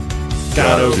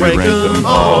Gotta rank them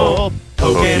all,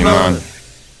 Pokemon.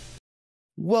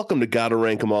 Welcome to Gotta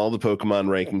Rank 'em All, the Pokemon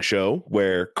ranking show,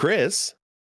 where Chris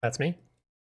That's me.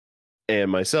 and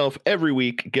myself every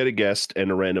week get a guest and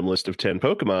a random list of 10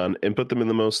 Pokemon and put them in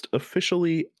the most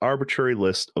officially arbitrary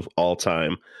list of all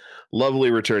time.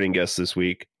 Lovely returning guest this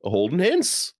week, Holden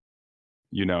Hints.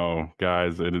 You know,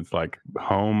 guys, it is like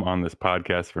home on this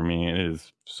podcast for me. It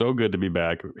is so good to be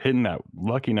back, hitting that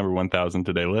lucky number 1,000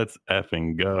 today. Let's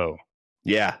effing go.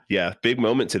 Yeah, big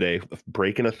moment today.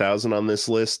 Breaking 1,000 on this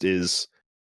list is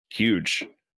huge.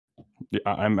 Yeah,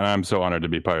 I'm so honored to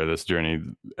be part of this journey.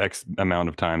 X amount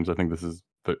of times. I think this is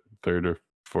the third or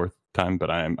fourth time, but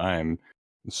I am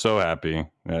so happy.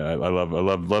 I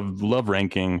love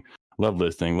ranking, love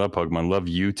listing, love Pokemon, love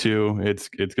you two. It's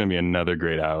gonna be another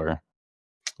great hour.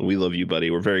 We love you, buddy.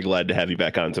 We're very glad to have you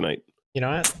back on tonight. You know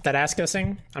what? That Ask Us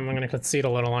thing, I'm going to concede a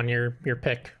little on your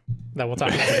pick that we'll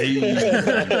talk about.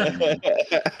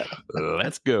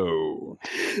 Let's go.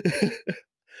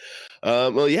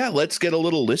 Well, yeah, let's get a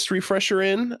little list refresher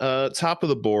in. Top of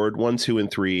the board, 1, 2, and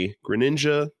 3.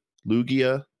 Greninja,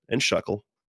 Lugia, and Shuckle.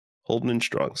 Holding in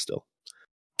strong still.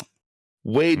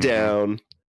 Way down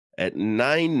at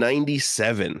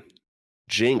 997.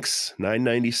 Jinx,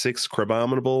 996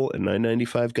 Crabominable, and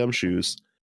 995 Gumshoes.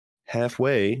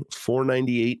 Halfway,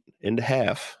 498 and a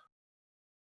half.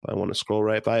 I want to scroll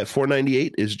right by it.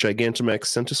 498 is Gigantamax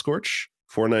Centiskorch.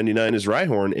 499 is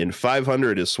Rhyhorn, and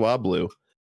 500 is Swablu.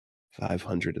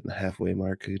 500 in the halfway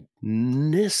mark.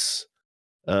 Goodness.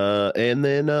 And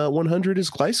then 100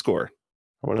 is Gliscor.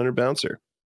 100 Bouncer.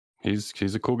 He's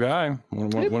a cool guy.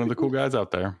 One of the cool guys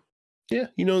out there. Yeah,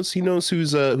 he knows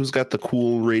who's got the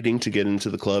cool rating to get into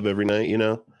the club every night, you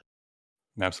know?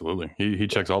 Absolutely. He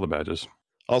checks all the badges.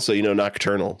 Also,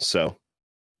 nocturnal, so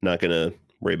not gonna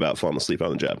worry about falling asleep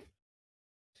on the job.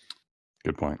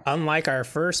 Good point. Unlike our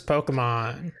first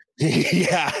Pokemon.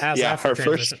 yeah, our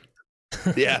first.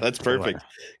 Yeah, that's perfect.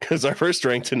 Because our first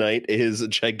rank tonight is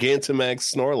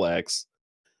Gigantamax Snorlax.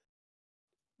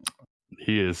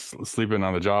 He is sleeping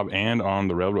on the job and on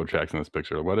the railroad tracks in this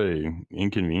picture. What a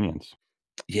inconvenience.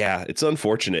 Yeah, it's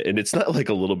unfortunate. And it's not like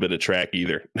a little bit of track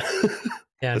either.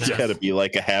 Yeah, it's got to be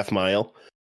like a half mile.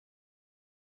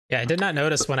 Yeah, I did not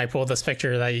notice when I pulled this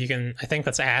picture that I think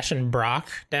that's Ash and Brock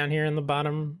down here in the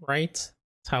bottom right.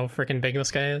 That's how freaking big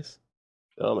this guy is.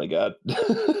 Oh my God.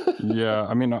 Yeah,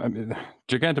 I mean,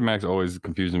 Gigantamax always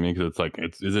confuses me because it's like,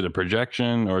 is it a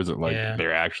projection or is it like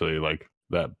they're actually like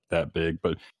that big?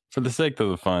 But for the sake of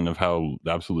the fun of how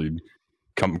absolutely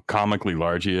comically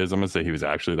large he is, I'm gonna say he was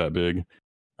actually that big.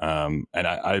 And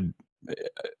I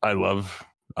love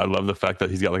the fact that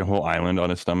he's got like a whole island on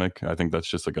his stomach. I think that's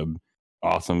just like a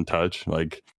awesome touch.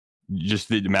 Like, just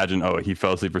imagine, he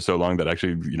fell asleep for so long that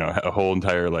actually, a whole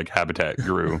entire like habitat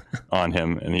grew on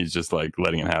him, and he's just like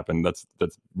letting it happen. That's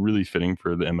really fitting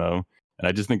for the MO. And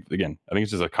I just think, again, I think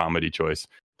it's just a comedy choice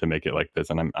to make it like this,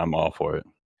 and I'm all for it.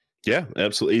 Yeah,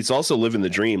 absolutely. It's also living the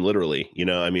dream, literally.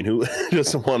 I mean, who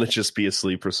doesn't want to just be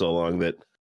asleep for so long that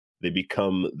they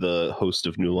become the host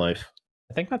of new life?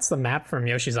 I think that's the map from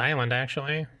Yoshi's Island,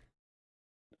 actually.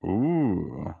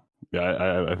 Ooh,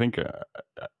 yeah. I think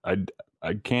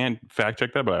I can't fact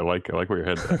check that, but I like where your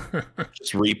head's at.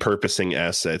 Just repurposing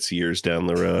assets years down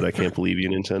the road. I can't believe you,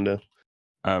 Nintendo.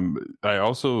 I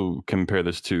also compare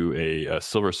this to a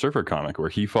Silver Surfer comic where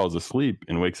he falls asleep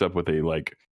and wakes up with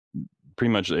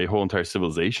pretty much a whole entire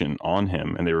civilization on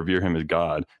him, and they revere him as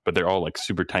God, but they're all like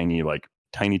super tiny, like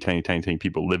tiny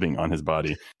people living on his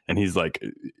body. And he's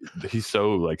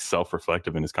so like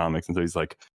self-reflective in his comics. And so he's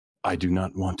like, I do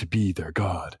not want to be their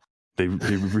God. They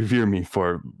revere me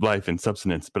for life and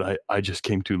substance, but I just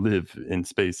came to live in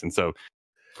space. And so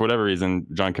for whatever reason,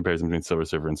 John compares between Silver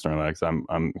Surfer and Snorlax.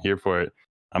 I'm here for it.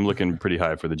 I'm looking pretty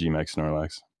high for the G-Max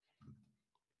Snorlax.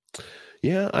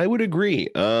 Yeah, I would agree.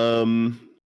 How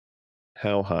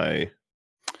high?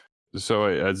 So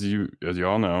as you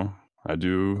all know, I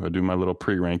do my little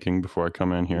pre-ranking before I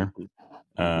come in here.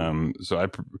 So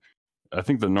I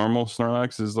think the normal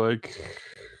Snorlax is like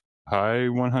high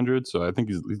 100, so I think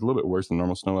he's a little bit worse than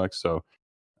normal Snorlax. So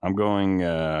I'm going.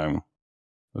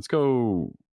 Let's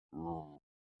go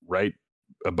right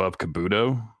above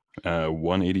Kabuto,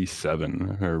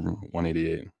 187 or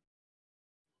 188.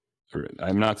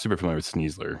 I'm not super familiar with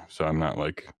Sneasler, so I'm not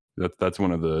like that's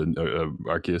one of the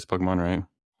Arceus Pokemon, right?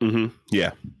 Mm-hmm.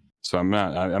 Yeah. So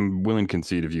I'm willing to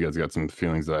concede if you guys got some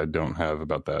feelings that I don't have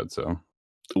about that. So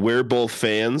we're both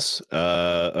fans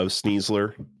of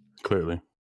Sneasler. Clearly.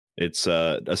 It's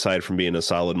aside from being a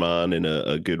solid mon and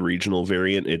a good regional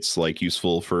variant, it's like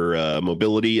useful for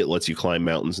mobility. It lets you climb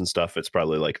mountains and stuff. It's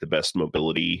probably like the best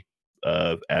mobility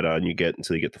add-on you get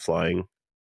until you get the flying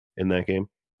in that game.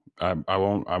 I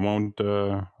won't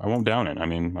down it. I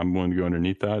mean, I'm willing to go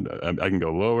underneath that. I can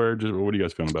go lower. Just what are you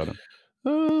guys feeling about it?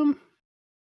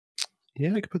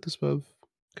 Yeah, I could put this above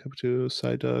Kabuto,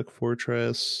 Psyduck,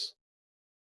 Fortress.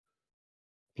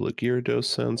 Gyarados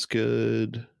sounds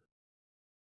good.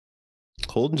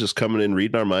 Holden just coming in,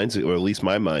 reading our minds, or at least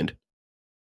my mind.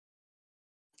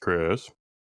 Chris,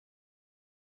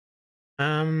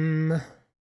 Defer.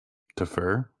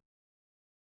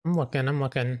 I'm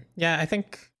looking. Yeah, I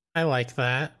think I like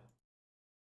that.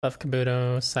 Love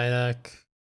Kabuto, Psyduck.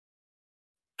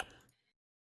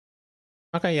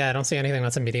 Okay, yeah, I don't see anything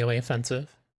that's immediately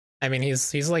offensive. I mean,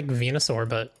 he's like Venusaur,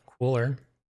 but cooler.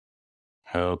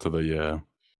 Hell to the yeah.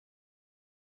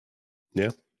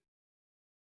 Yeah.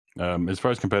 As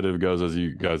far as competitive goes, as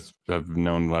you guys have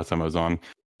known last time I was on,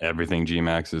 everything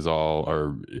Gmax is all,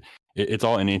 or it's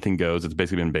all anything goes. It's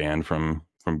basically been banned from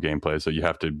gameplay, so you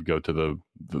have to go to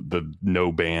the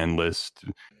no ban list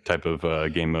type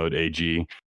of game mode AG.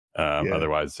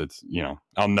 Otherwise, it's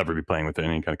I'll never be playing with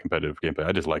any kind of competitive gameplay.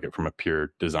 I just like it from a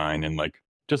pure design and like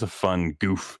just a fun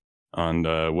goof on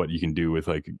what you can do with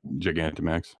like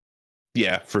Gigantamax.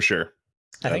 Yeah, for sure.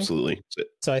 Absolutely.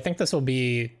 So I think this will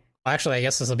be. Actually, I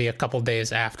guess this will be a couple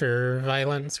days after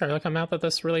Violent and Scarlet come out that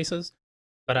this releases.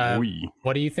 But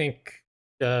what do you think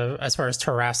as far as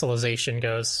terrestrialization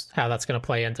goes? How that's going to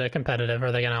play into competitive?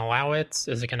 Are they going to allow it?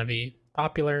 Is it going to be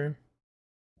popular?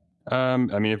 I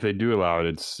mean, if they do allow it,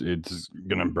 it's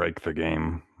gonna break the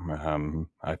game.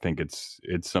 I think it's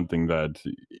something that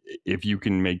if you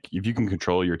can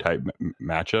control your type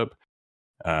matchup,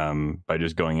 by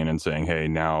just going in and saying, hey,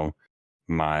 now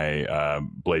my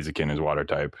Blaziken is water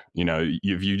type.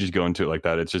 If you just go into it like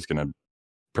that, it's just gonna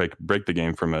break the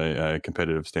game from a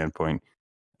competitive standpoint.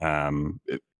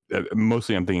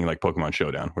 Mostly, I'm thinking like Pokemon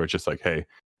Showdown, where it's just like, hey,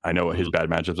 I know what his bad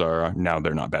matchups are. Now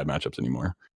they're not bad matchups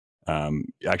anymore.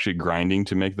 Actually grinding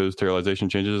to make those sterilization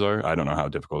changes I don't know how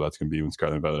difficult that's going to be when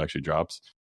Scarlet and Violet actually drops.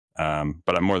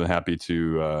 But I'm more than happy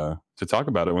to talk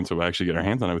about it once we actually get our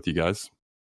hands on it with you guys.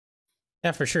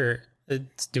 Yeah, for sure.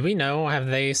 Do we know? Have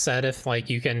they said if like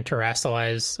you can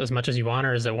terrestrialize as much as you want,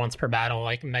 or is it once per battle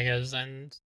like Megas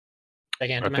and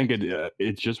Gigantamax? I think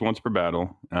it's just once per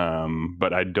battle.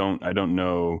 But I don't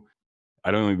know.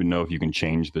 I don't even know if you can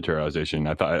change the terrorization.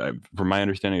 I thought, from my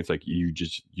understanding, it's like you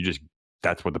just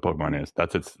that's what the Pokemon is.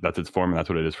 That's its form, and that's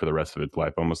what it is for the rest of its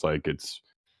life. Almost like it's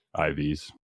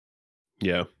IVs.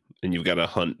 Yeah, and you've got to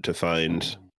hunt to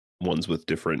find ones with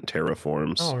different Terra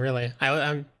forms. Oh, really?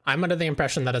 I'm under the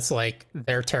impression that it's like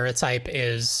their Terra type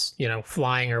is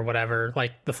flying or whatever.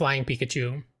 Like the flying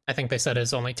Pikachu, I think they said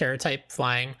is only Terra type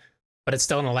flying, but it's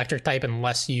still an electric type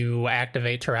unless you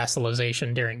activate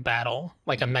terrestrialization during battle,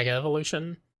 like a Mega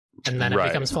Evolution, and then it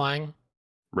becomes flying.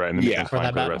 Right, and then it becomes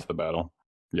flying for the rest of the battle.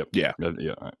 Yep. Yeah.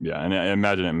 And I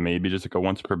imagine it may be just like a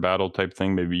once per battle type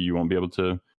thing. Maybe you won't be able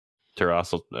to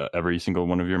terrestrial every single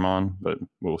one of your Mon, but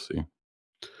we'll see.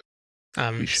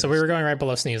 So we were going right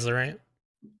below Sneasel, right?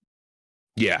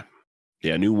 Yeah.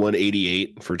 New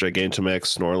 188 for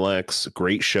Gigantamax, Snorlax.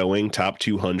 Great showing, top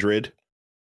 200.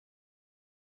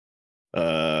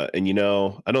 And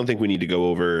I don't think we need to go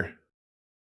over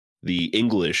the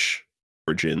English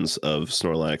origins of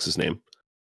Snorlax's name.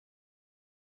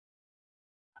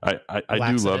 I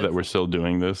do love that we're still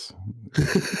doing this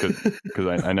because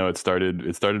I know it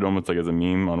started almost like as a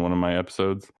meme on one of my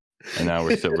episodes, and now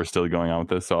we're still going on with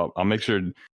this. So I'll make sure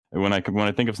when I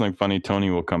think of something funny, Tony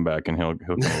will come back and he'll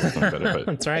come up with something better. But,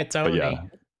 that's right, Tony.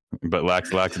 But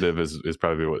laxative is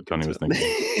probably what Tony was thinking.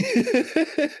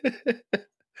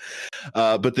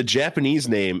 But the Japanese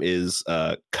name is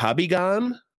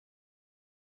Kabigan.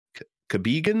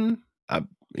 Kabigan.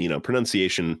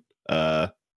 Pronunciation.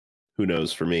 Who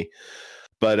knows for me,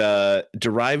 but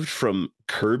derived from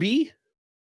Kirby.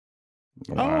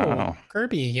 Wow. Oh,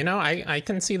 Kirby! I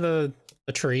can see the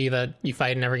tree that you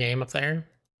fight in every game up there.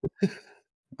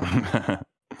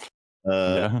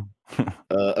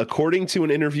 According to an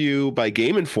interview by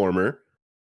Game Informer,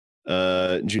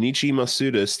 Junichi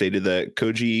Masuda stated that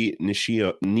Koji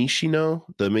Nishino,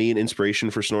 the main inspiration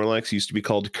for Snorlax, used to be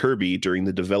called Kirby during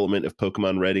the development of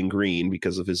Pokemon Red and Green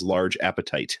because of his large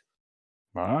appetite.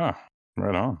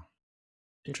 Right on.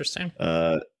 Interesting.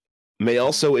 May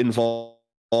also involve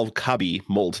Kabi,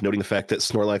 mold, noting the fact that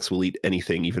Snorlax will eat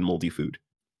anything, even moldy food.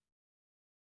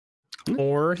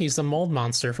 Or he's the mold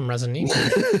monster from Resident Evil.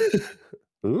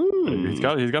 Ooh.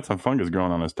 He's got some fungus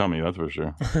growing on his tummy, that's for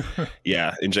sure.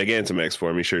 Yeah, in Gigantamax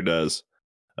form, he sure does.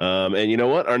 And you know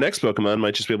what? Our next Pokemon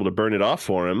might just be able to burn it off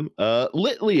for him.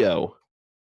 Litleo.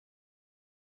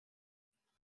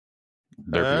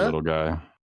 Derpy little guy.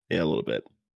 Yeah, a little bit.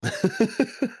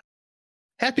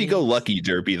 Happy-go-lucky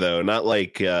derpy, though, not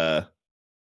like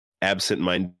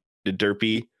absent-minded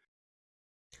derpy.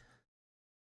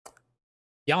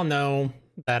 Y'all know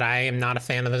that I am not a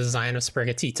fan of the design of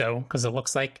Sprigatito because it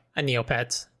looks like a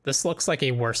Neopet. This looks like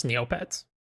a worse Neopet.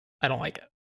 I don't like it.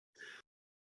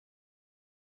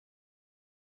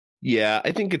 Yeah,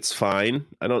 I think it's fine.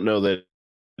 I don't know that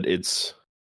it's...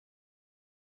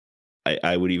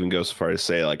 I would even go so far as to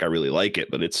say, like, I really like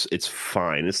it, but it's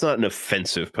fine. It's not an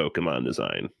offensive Pokemon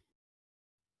design.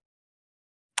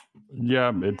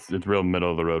 Yeah, it's real middle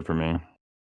of the road for me.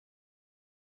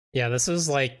 Yeah, this is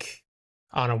like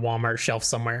on a Walmart shelf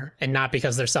somewhere, and not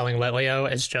because they're selling Litleo.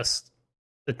 It's just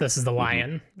that this is the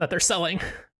lion that they're selling.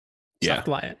 Yeah,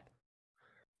 lion.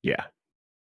 Yeah.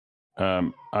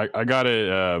 I got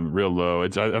it real low.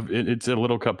 It's a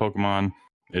little cut Pokemon.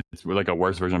 It's like a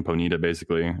worse version of Ponyta,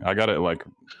 basically. I got it like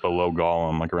below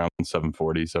Golem, like around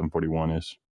 740, 741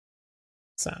 ish.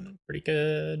 Sounding pretty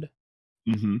good.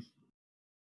 Mm-hmm.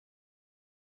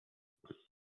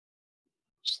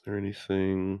 Is there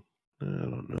anything? I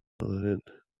don't know that it.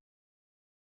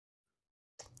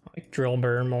 I like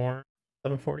Drillbur more.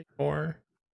 744.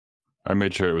 I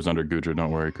made sure it was under Goodra.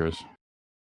 Don't worry, Chris.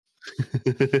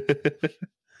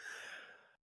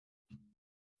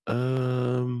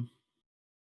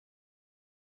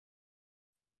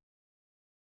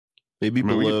 Maybe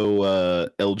below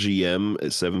LGM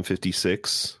at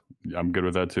 756. I'm good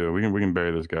with that too. We can bury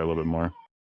this guy a little bit more.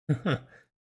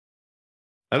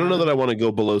 I don't know that I want to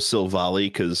go below Silvally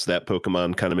because that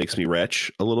Pokemon kind of makes me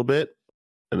retch a little bit,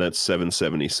 and that's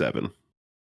 777.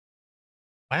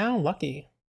 Wow, lucky.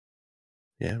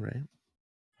 Yeah, right.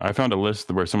 I found a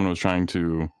list where someone was trying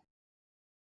to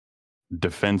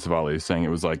defense Volley, saying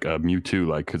it was like a Mewtwo,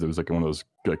 like because it was like one of those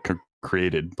like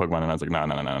created Pokemon, and I was like, no,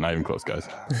 not even close, guys.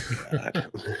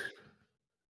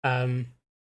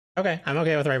 Okay, I'm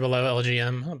okay with right below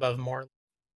LGM, above more.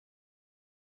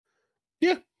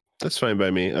 Yeah, that's fine by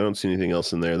me. I don't see anything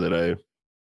else in there that I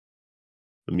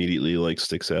immediately like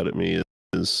sticks out at me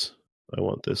as I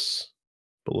want this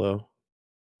below.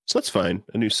 So that's fine.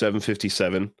 A new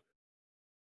 757.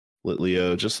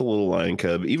 Litleo, just a little lion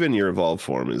cub. Even your evolved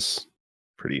form is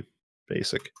pretty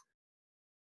basic.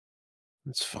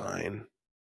 It's fine.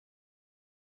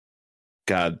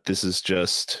 God, this is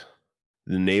just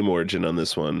the name origin on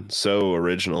this one. So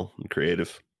original and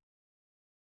creative.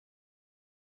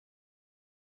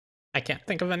 I can't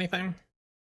think of anything.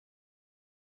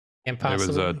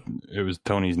 Impossible. It was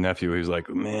Tony's nephew. He was like,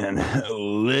 man,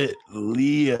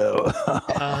 Leo.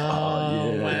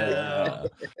 Oh, yeah. Wow.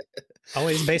 Oh,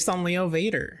 he's based on Leo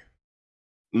Vader.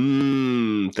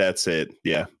 That's it.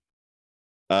 Yeah.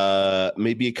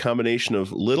 Maybe a combination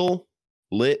of little,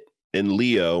 lit, and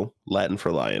Leo, Latin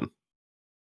for lion.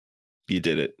 You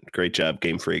did it. Great job,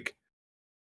 Game Freak.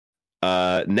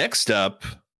 Next up,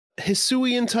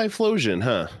 Hisuian Typhlosion,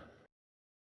 huh?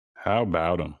 How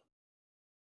about him?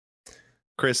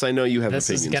 Chris, I know you have this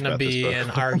opinions. This is going to be an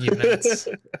argument.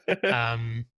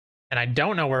 And I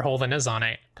don't know where Holden is on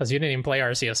it, because you didn't even play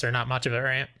Arceus, or not much of it,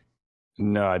 right?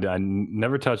 No, I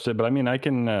never touched it, but I mean, I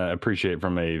can appreciate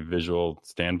from a visual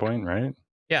standpoint, right?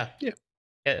 Yeah.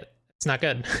 It's not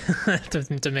good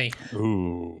to me.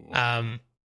 Ooh.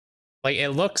 Like,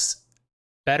 it looks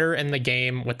better in the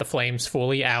game with the flames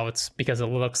fully out, because it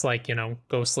looks like,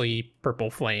 ghostly purple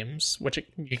flames, which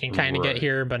you can kind of get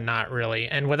here, but not really.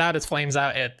 And without its flames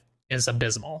out, it is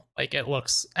abysmal. Like, it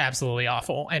looks absolutely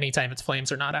awful anytime its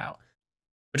flames are not out.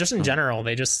 But just in general,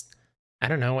 they just, I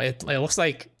don't know, it looks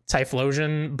like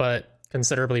Typhlosion, but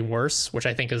considerably worse, which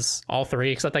I think is all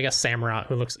three, except I guess Samurott,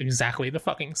 who looks exactly the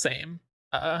fucking same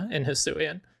in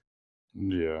Hisuian.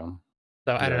 Yeah.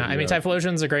 So I don't know. I mean,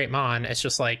 Typhlosion's a great mon. It's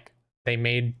just like they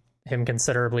made him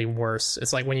considerably worse.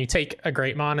 It's like when you take a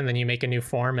great mon and then you make a new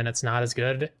form and it's not as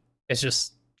good, it's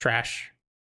just trash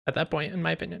at that point, in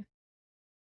my opinion.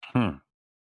 I'm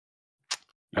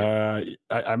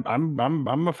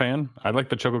a fan. I like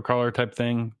the choco color type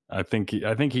thing. I think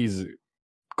he's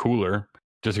cooler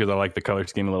just because I like the color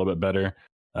scheme a little bit better.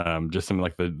 Just some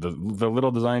like the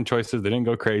little design choices. They didn't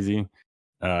go crazy.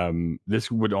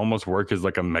 This would almost work as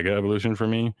like a mega evolution for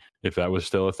me if that was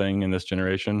still a thing in this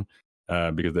generation.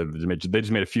 Because they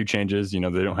just made a few changes. They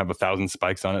don't have 1,000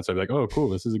 spikes on it, so I'd be like, oh, cool,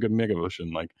 this is a good mega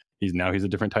evolution. Like he's a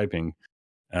different typing.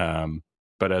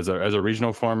 But as a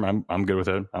regional form, I'm good with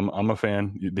it. I'm a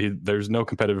fan. There's no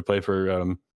competitive play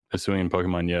for Hisuian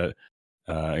Pokemon yet,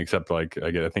 except like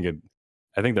I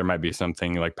think there might be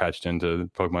something like patched into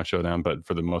Pokemon Showdown, but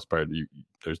for the most part,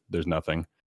 there's nothing.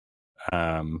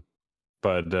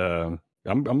 But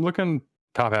I'm looking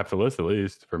top half the list at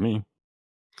least for me.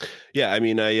 Yeah, I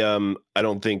mean, I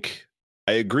don't think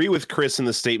I agree with Chris in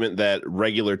the statement that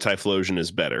regular Typhlosion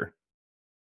is better,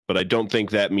 but I don't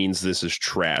think that means this is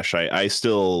trash. I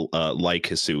still like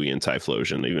Hisuian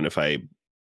Typhlosion, even if I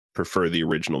prefer the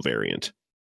original variant.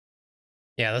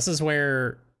 Yeah, this is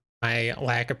where my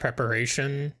lack of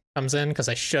preparation comes in, because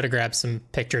I should have grabbed some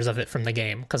pictures of it from the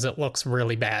game, because it looks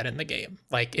really bad in the game.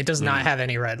 Like, it does not have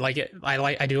any red. Like,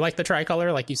 I do like the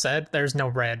tricolor, like you said. There's no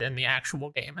red in the actual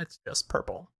game. It's just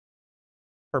purple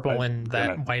and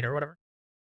that white or whatever.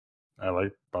 I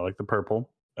like the purple.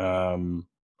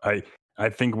 I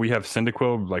think we have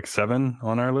Cyndaquil like 7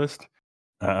 on our list,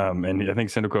 and I think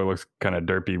Cyndaquil looks kind of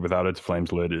derpy without its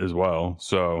flames lid as well.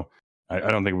 So I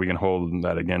don't think we can hold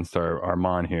that against our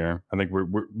Mon here. I think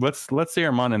let's see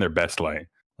our Mon in their best light.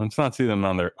 Let's not see them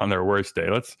on their worst day.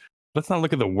 Let's not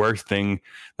look at the worst thing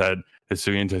that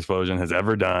Hisuian Typhlosion has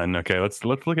ever done. Okay, let's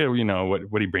look at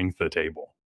what he brings to the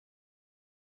table.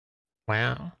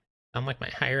 Wow, I'm like my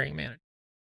hiring manager.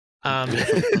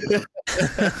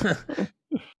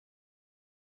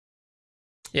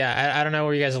 Yeah, I don't know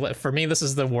where you guys live. For me, this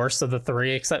is the worst of the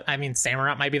 3, except, I mean,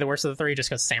 Samurott might be the worst of the 3, just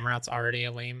because Samurott's already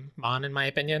a lame Mon, in my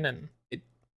opinion, and it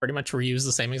pretty much reused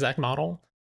the same exact model.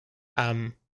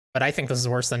 But I think this is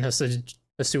worse than Hisuian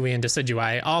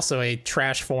Decidueye, also a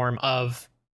trash form of,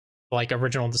 like,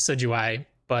 original Decidueye,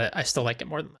 but I still like it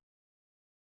more than that.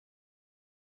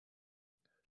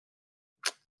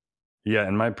 Yeah,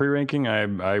 in my pre-ranking,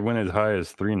 I went as high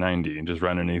as 390, just right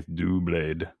underneath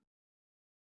Doublade.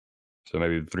 So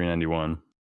maybe 391.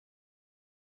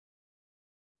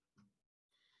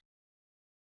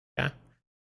 Yeah.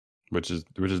 Which is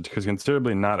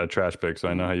considerably not a trash pick. So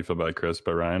I know how you feel about it, Chris.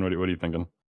 But Ryan, what are you thinking?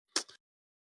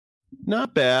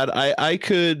 Not bad. I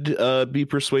could be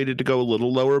persuaded to go a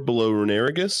little lower, below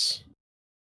Runerigus.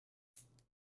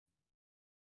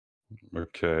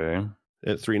 Okay.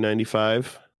 At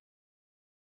 395.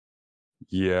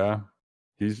 Yeah,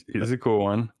 he's a cool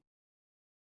one.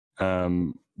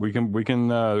 We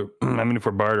can I mean, if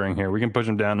we're bartering here, we can push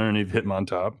him down underneath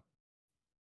Hitmontop.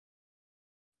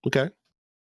 Okay.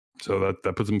 So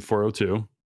that puts him 402.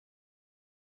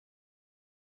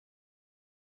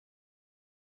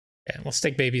 Yeah, let's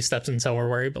take baby steps until we're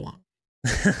where he belongs.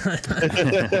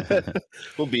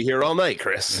 We'll be here all night,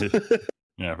 Chris.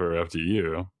 Yeah, for up to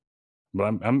you. But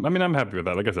I'm happy with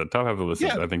that. Like I said, top half of the list is,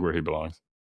 I think, where he belongs.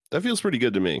 That feels pretty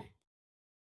good to me.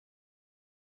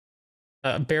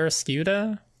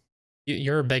 Barraskewda?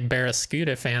 You're a big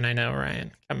Barraskewda fan, I know,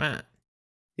 Ryan. Come on.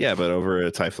 Yeah, but over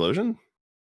a Typhlosion?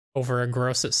 Over a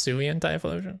Grossitsuian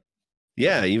Typhlosion?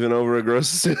 Yeah, even over a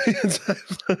Grossitsuian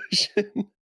Typhlosion.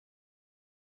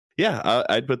 Yeah,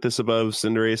 I'd put this above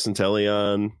Cinderace and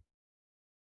Teleon,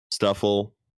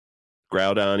 Stuffle,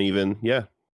 Groudon even. Yeah.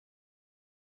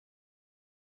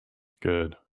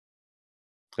 Good.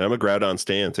 I'm a Groudon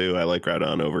stan, too. I like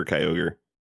Groudon over Kyogre.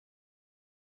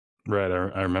 Right,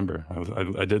 I remember.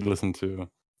 I did listen to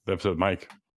the episode, Mike.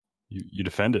 You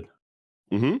defended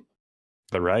the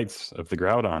rights of the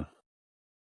Groudon.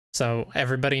 So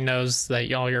everybody knows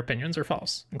that all your opinions are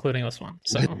false, including this one.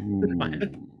 So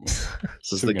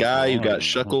this is the guy who got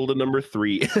shuckled to number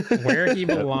 3. Where he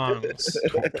belongs.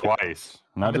 Twice,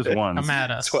 not just once. Come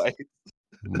at us. Twice.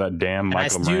 That damn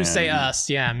Michael Moran. I do say us.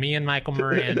 Yeah, me and Michael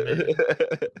Moran.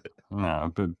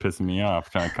 No, it's pissing me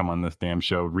off trying to come on this damn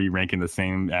show, re-ranking the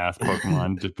same ass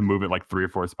Pokemon just to move it like 3 or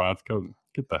 4 spots. Go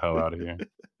get the hell out of here.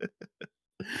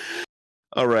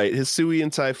 All right, Hisuian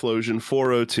Typhlosion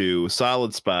 402,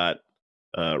 solid spot,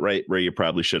 right where you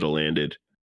probably should have landed.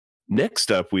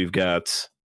 Next up, we've got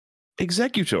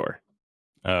Exeggutor.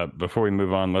 Before we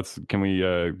move on, can we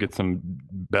get some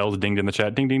bells dinged in the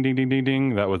chat? Ding, ding, ding, ding, ding,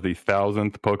 ding. That was the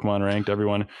 1,000th Pokemon ranked,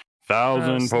 everyone.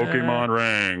 1,000 Pokemon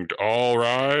ranked. All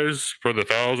rise for the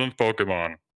 1,000th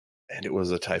Pokemon. And it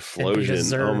was a Typhlosion. He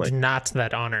deserved not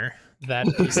that honor. That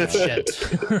piece of shit.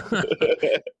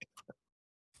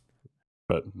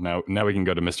 But now we can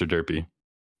go to Mr. Derpy.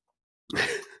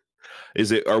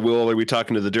 Are we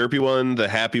talking to the derpy one, the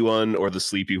happy one, or the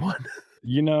sleepy one?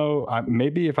 You know,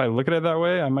 maybe if I look at it that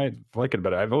way, I might like it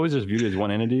better. I've always just viewed it as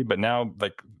one entity, but now,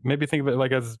 like, maybe think of it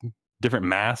like as different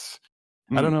mass.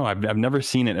 I don't know. I've never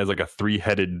seen it as like a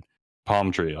 3-headed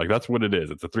palm tree. Like, that's what it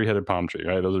is. It's a 3-headed palm tree,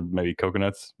 right? Those are maybe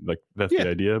coconuts. Like, that's the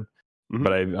idea.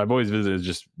 But I've always visited as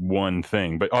just one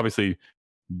thing. But obviously,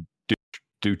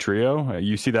 Dugtrio,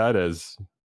 you see that as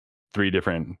 3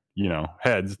 different,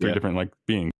 heads, 3 different like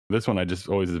beings. This one I just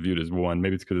always viewed as one.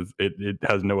 Maybe it's because it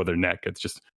has no other neck. It's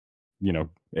just,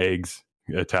 eggs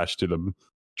attached to the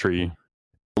tree.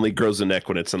 Only grows a neck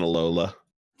when it's in a Alola.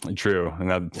 True,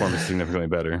 and that form is significantly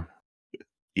better.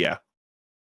 Yeah.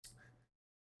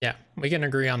 Yeah, we can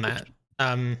agree on that.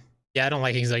 Yeah, I don't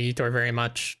like Exeggutor very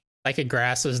much. Psychic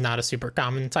Grass is not a super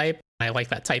common type. I like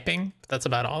that typing, but that's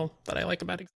about all that I like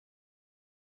about it.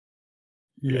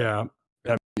 Yeah.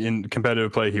 In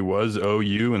competitive play, he was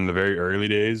OU in the very early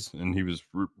days, and he was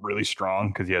really strong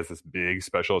because he has this big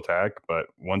special attack. But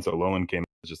once Alolan came,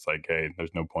 it's just like, hey,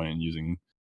 there's no point in using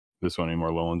this one anymore.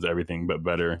 Alolan's everything but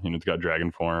better. It's got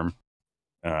Dragon Form.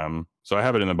 So I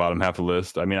have it in the bottom half of the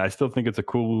list. I mean, I still think it's a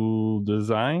cool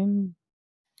design.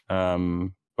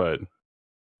 But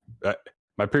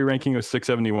my pre-ranking was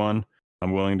 671.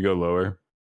 I'm willing to go lower.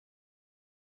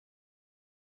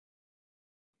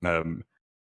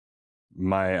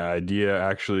 My idea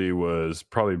actually was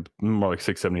probably more like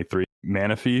 673.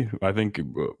 Manaphy, I think,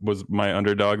 was my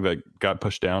underdog that got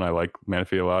pushed down. I like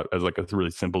Manaphy a lot as like a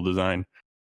really simple design.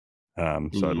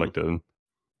 So I'd like to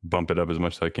bump it up as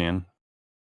much as I can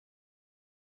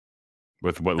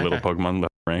with what little Pokemon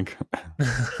left rank.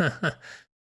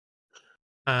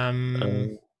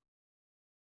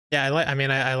 Yeah,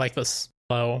 I like this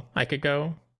low. I could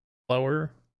go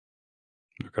lower.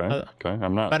 Okay.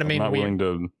 I'm not willing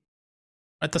to.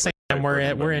 At the same time, we're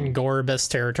in Gorbis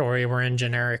territory. We're in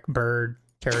generic bird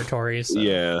territory. So.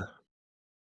 Yeah.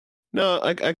 No,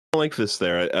 I like this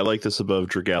there. I like this above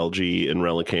Dragalge and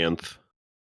Relicanth.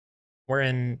 We're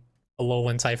in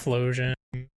Alolan Typhlosion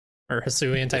or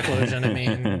Hisuian Typhlosion. I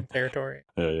mean, territory.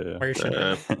 Yeah. Where you should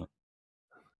be.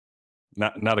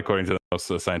 Not according to the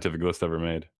most scientific list ever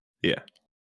made. Yeah.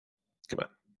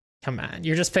 Come on,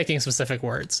 you're just picking specific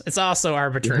words. It's also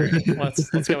arbitrary. let's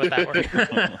go with that word.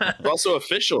 It's also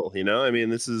official, I mean,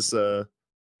 this is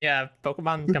yeah,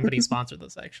 Pokemon Company sponsored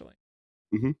this actually.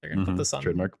 Mm-hmm. They're gonna put this on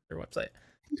trademark their website.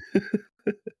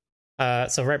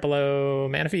 So right below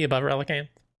Manaphy, above Relicanth.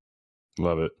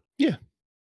 Love it. Yeah.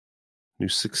 New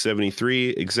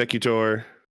 673 Exeggutor.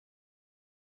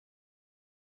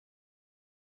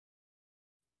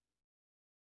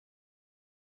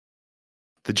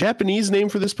 The Japanese name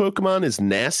for this Pokemon is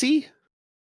Nassie?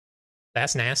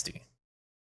 That's nasty.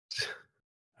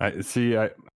 I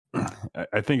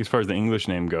think as far as the English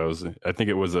name goes, I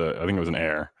think it was an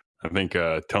error. I think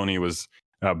Tony was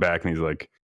out back and he's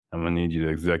like, I'm gonna need you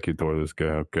to Exeggutor this guy,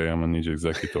 okay? I'm gonna need you to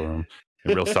Exeggutor him.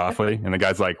 Real softly. And the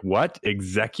guy's like, what?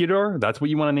 Exeggutor? That's what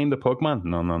you want to name the Pokemon?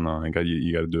 No.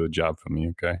 You gotta do a job for me,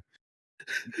 okay?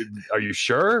 Are you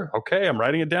sure? Okay, I'm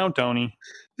writing it down, Tony.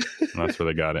 And that's where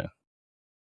they got it.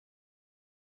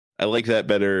 I like that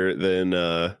better than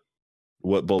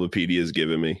what Bulbapedia has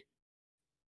given me.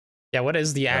 Yeah, what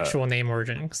is the actual name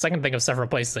origin? Because I can think of several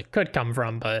places it could come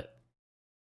from, but...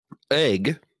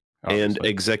 Egg and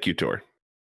Exeggutor.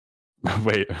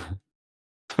 Wait,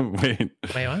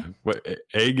 what?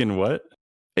 Egg and what?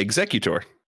 Exeggutor.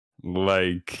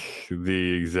 Like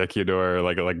the Exeggutor,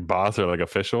 like boss or like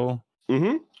official?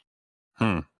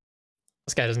 Mm-hmm.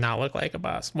 This guy does not look like a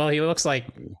boss. Well, he looks like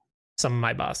some of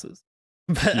my bosses.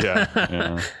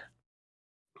 Yeah.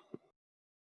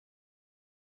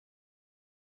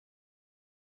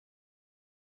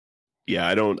 Yeah,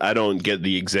 I don't get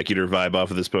the Exeggutor vibe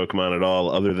off of this Pokemon at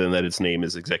all, other than that its name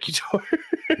is Exeggutor.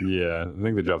 Yeah, I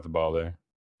think they dropped the ball there.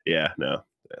 Yeah, not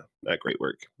great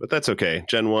work. But that's okay.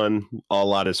 Gen 1, a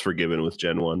lot is forgiven with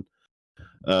Gen 1.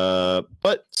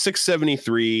 But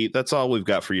 673, that's all we've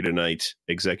got for you tonight,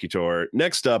 Exeggutor.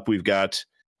 Next up, we've got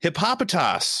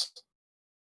Hippopotas.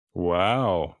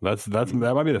 Wow, that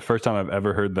might be the first time I've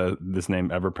ever heard this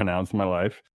name ever pronounced in my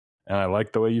life, and I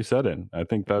like the way you said it. I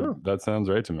think that sounds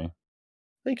right to me.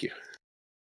 Thank you.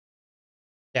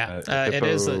 Yeah, it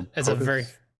is. It's a very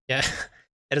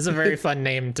it is a very fun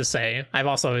name to say. I've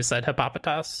also always said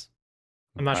Hippopotas.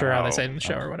 I'm not sure how they say it in the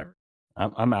show or whatever.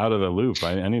 I'm out of the loop.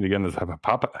 I need to get in this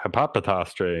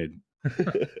Hippopotas trade.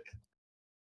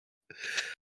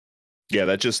 Yeah,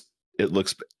 it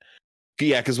looks.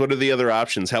 Yeah, because what are the other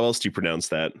options? How else do you pronounce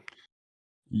that?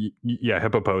 Yeah,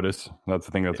 Hippopotas. That's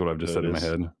the thing. That's what I've just said in my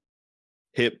head.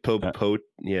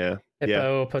 Yeah.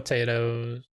 Hippo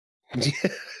potatoes.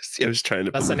 Yes, I was trying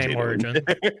to. That's the name origin.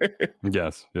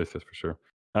 Yes, for sure.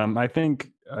 I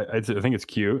think it's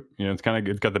cute. It's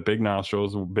got the big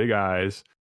nostrils, big eyes,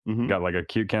 got like a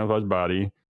cute camouflage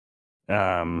body.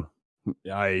 It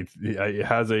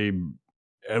has a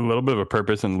little bit of a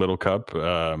purpose in Little Cup.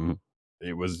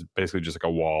 It was basically just like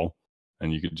a wall,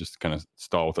 and you could just kind of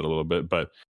stall with it a little bit. But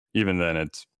even then,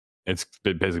 it's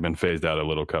basically been phased out of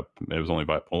Little Cup. It was only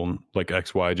viable like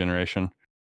XY generation.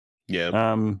 Yeah.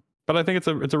 But I think it's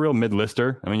a real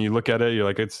mid-lister. I mean, you look at it, you're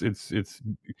like, it's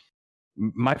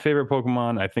my favorite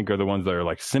Pokemon. I think are the ones that are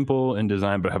like simple in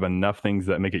design, but have enough things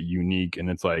that make it unique.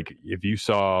 And it's like if you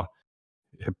saw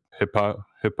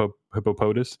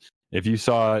Hippopotas if you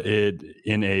saw it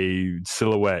in a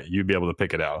silhouette, you'd be able to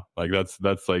pick it out. Like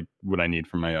that's like what I need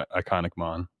for my iconic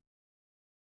Mon.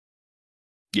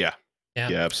 Yeah,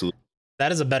 absolutely.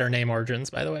 That is a better name, Origins,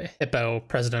 by the way. Hippo,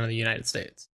 President of the United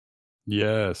States.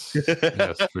 Yes,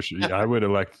 yes, for sure. I would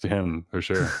elect him for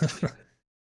sure.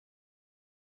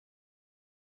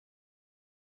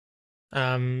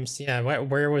 So yeah,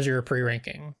 where was your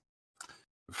pre-ranking?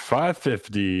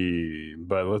 550,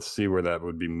 but let's see where that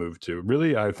would be moved to.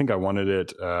 Really, I think I wanted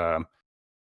it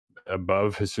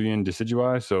above Hisuian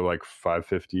Decidueye, so like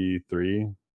 553.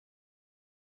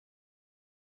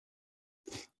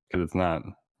 Because it's not,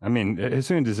 I mean,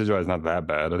 Hisuian Decidueye is not that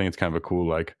bad. I think it's kind of a cool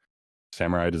like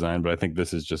samurai design, but I think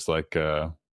this is just like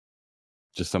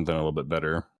just something a little bit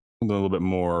better, a little bit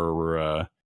more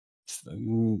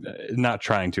not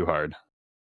trying too hard.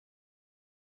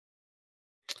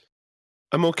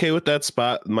 I'm okay with that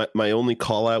spot. My only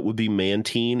call out would be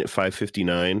Mantine at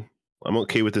 559. I'm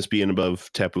okay with this being above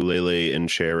Tapu Lele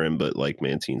and Sharon, but like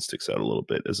Mantine sticks out a little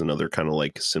bit as another kind of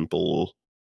like simple,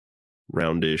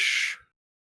 roundish.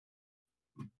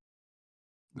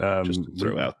 Just to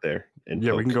throw out there. And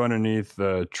yeah, we can go underneath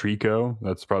Trico.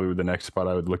 That's probably the next spot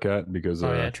I would look at because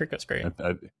Trico's great.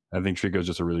 I think Trico is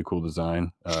just a really cool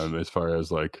design as far as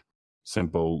like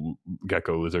simple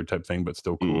gecko lizard type thing, but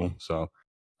still cool. So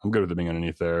I'm good with it being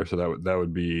underneath there. So that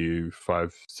would be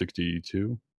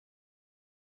 562.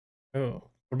 Oh, what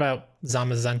about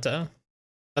Zamazenta?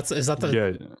 Is that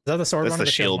the sword that's one? The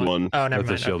shield one. Oh, never mind.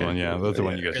 That's the shield one. Yeah, that's the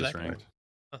one you guys just ranked.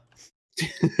 I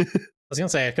was gonna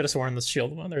say I could have sworn the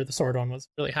shield one or the sword one was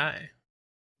really high.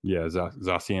 Yeah,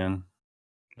 Zacian.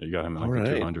 You got him in like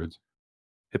the 200s.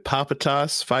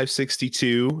 Hippopotas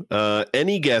 562.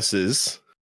 Any guesses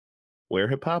where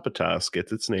Hippopotas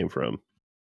gets its name from?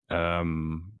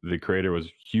 The creator was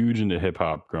huge into hip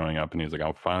hop growing up, and he's like,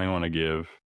 I finally want to give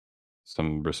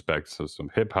some respect, so some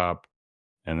hip hop,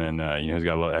 and then he's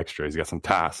got a little extra. He's got some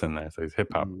TAS in there, so he's hip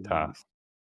hop TAS.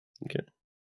 Okay.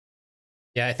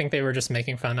 Yeah, I think they were just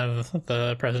making fun of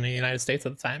the president of the United States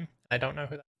at the time. I don't know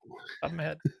who that was off the top of my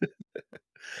head.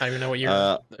 I don't even know what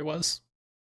year it was.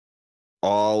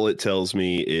 All it tells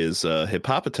me is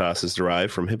Hippopotas is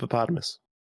derived from hippopotamus.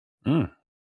 Love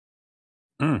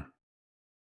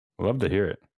to hear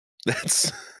it.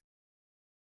 That's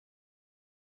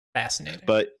fascinating.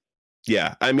 But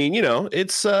yeah, I mean,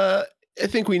 it's I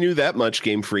think we knew that much,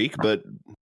 Game Freak, but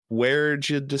where'd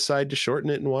you decide to shorten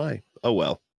it and why? Oh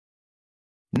well.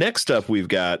 Next up, we've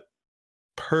got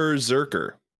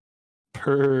Perzerker.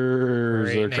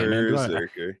 Perzerker.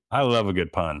 I love a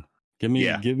good pun. Give me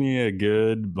a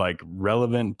good, like,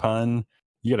 relevant pun.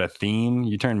 You got a theme.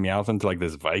 You turn Meowth into like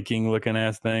this Viking looking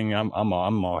ass thing. I'm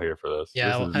all here for this.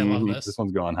 Yeah, I love this. This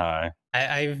one's going high.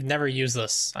 I've never used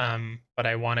this, but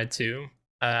I wanted to.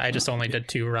 I just only did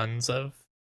 2 runs of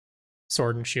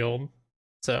Sword and Shield,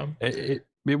 so it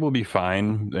will be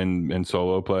fine in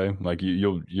solo play. Like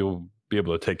you'll be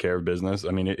able to take care of business.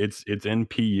 I mean, it's in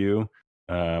PU,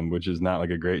 which is not like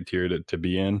a great tier to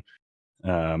be in.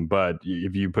 But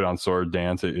if you put on Sword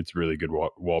Dance, it's really good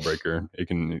wall breaker. It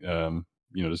can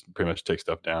just pretty much take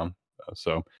stuff down.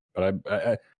 But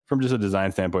I from just a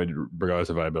design standpoint, regardless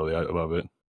of viability, I love it.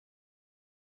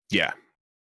 Yeah.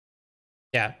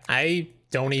 I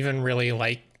don't even really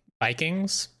like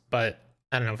Vikings, but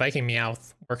I don't know. Viking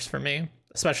Meowth works for me,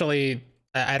 especially.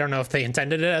 I don't know if they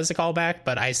intended it as a callback,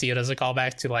 but I see it as a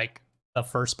callback to like the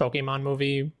first Pokemon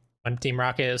movie when Team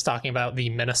Rocket is talking about the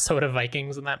Minnesota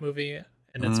Vikings in that movie,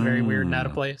 and it's very weird and out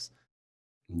of place.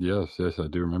 Yes, I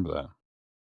do remember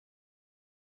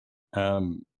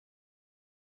that.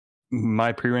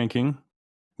 My pre-ranking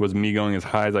was me going as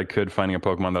high as I could, finding a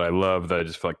Pokemon that I love that I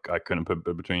just felt like I couldn't put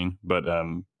between, but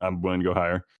I'm willing to go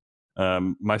higher.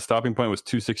 My stopping point was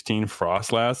 216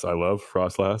 Frostlass. I love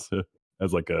Frostlass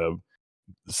as like a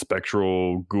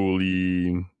spectral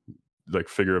ghouly like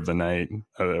figure of the night.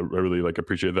 I really like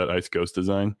appreciate that Ice Ghost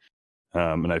design,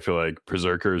 and I feel like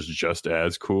Perzerker is just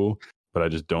as cool, but I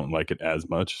just don't like it as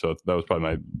much. So that was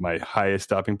probably my highest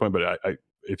stopping point. But I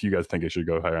if you guys think it should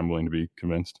go higher, I'm willing to be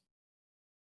convinced.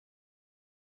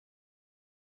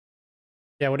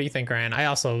 Yeah, what do you think, Ryan? I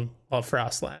also love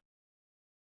Frostlass.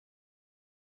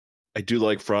 I do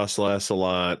like Frostlass a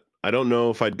lot. I don't know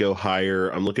if I'd go higher.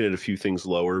 I'm looking at a few things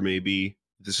lower, maybe.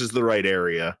 This is the right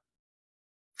area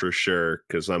for sure,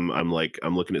 because I'm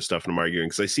looking at stuff and I'm arguing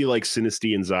because I see like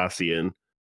Sinistea and Zacian.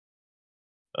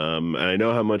 And I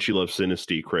know how much you love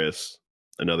Sinistea, Chris.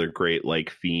 Another great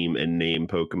like theme and name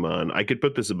Pokemon. I could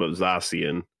put this above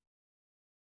Zacian,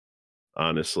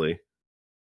 honestly.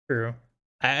 True.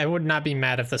 I would not be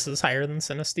mad if this is higher than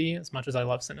Sinistea, as much as I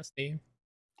love Sinistea.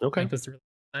 Okay. I think this is really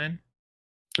fine.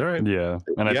 All right. Yeah,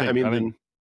 and yeah, I think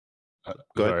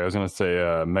go ahead. sorry, I was gonna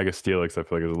say Mega Steelix. I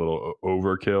feel like is a little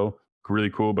overkill.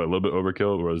 Really cool, but a little bit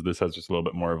overkill. Whereas this has just a little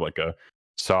bit more of like a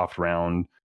soft round.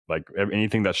 Like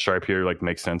anything that's sharp here, like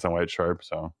makes sense on why it's sharp.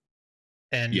 So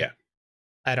And Yeah.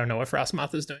 I don't know what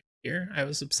Frostmoth is doing here. I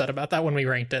was upset about that when we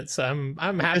ranked it, so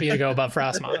I'm happy to go above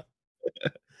Frostmoth.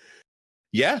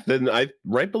 Yeah, then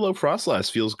right below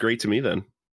Frostlass feels great to me then.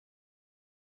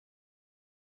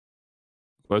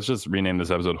 let's just rename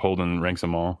this episode "Holden Ranks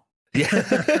Them All." Yeah.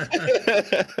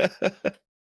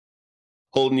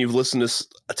 Holden, you've listened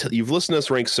to us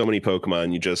rank so many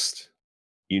Pokemon.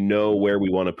 You know where we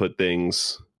want to put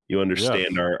things. You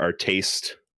understand our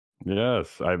taste.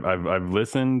 Yes, I've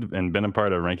listened and been a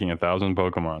part of ranking 1,000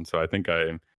 Pokemon. So I think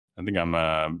I'm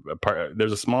a part.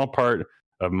 There's a small part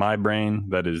of my brain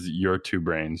that is your two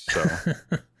brains. So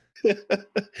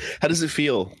How does it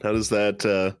feel? How does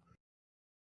that?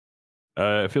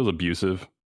 it feels abusive.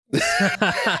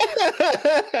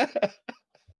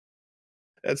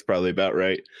 That's probably about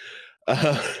right.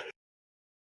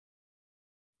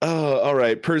 All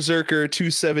right. Berserker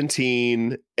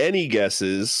 217. Any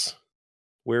guesses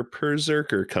where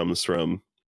Berserker comes from?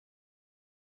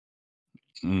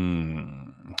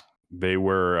 They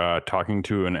were talking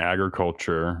to an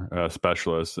agriculture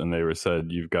specialist, and they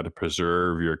said, "You've got to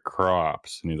preserve your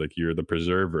crops." And he's like, "You're the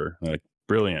preserver." I'm like,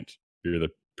 brilliant. You're the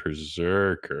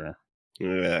Berserker.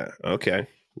 Yeah. Okay.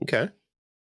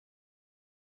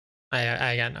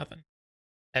 I got nothing.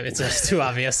 It's just too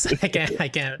obvious. I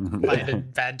can't find a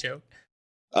bad joke.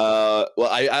 Well,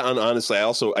 I honestly,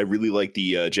 I really like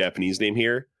the Japanese name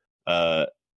here,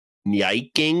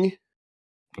 Nyaiking,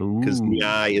 because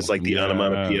Nyai is like the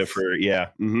onomatopoeia for yeah.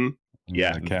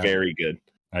 Very good.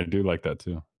 I do like that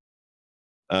too.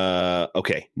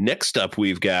 Okay, next up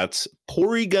we've got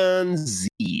Porygon Z.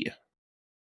 Let's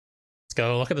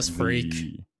go. Look at this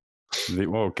freak.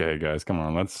 Okay, guys, come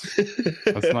on. Let's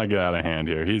not get out of hand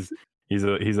here. He's a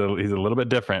little bit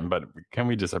different, but can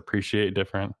we just appreciate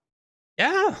different?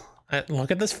 Yeah,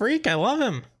 look at this freak. I love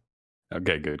him.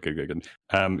 Okay, good.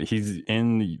 He's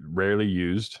in rarely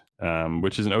used,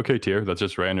 which is an okay tier. That's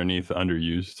just right underneath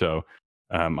underused. So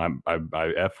I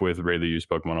F with rarely used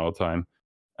Pokemon all the time.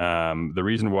 The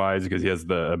reason why is because he has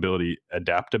the ability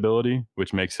adaptability,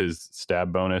 which makes his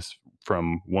stab bonus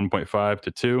from 1.5 to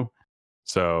 2.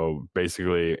 So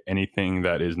basically anything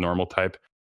that is normal type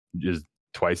is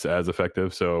twice as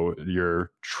effective. So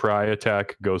your tri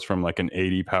attack goes from like an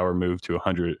 80 power move to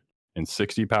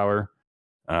 160 power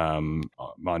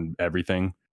on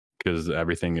everything, because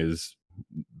everything is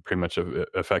pretty much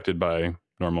affected by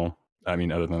normal. I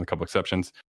mean, other than a couple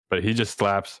exceptions, but he just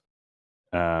slaps.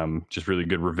 Just really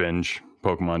good revenge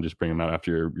Pokemon. Just bring him out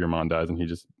after your mom dies, and he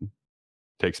just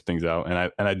takes things out.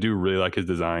 And I do really like his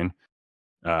design.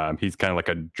 He's kind of like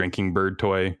a drinking bird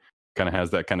toy. Kind of has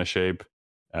that kind of shape.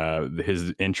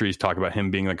 His entries talk about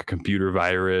him being like a computer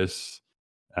virus.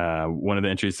 One of the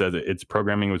entries says that its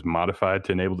programming was modified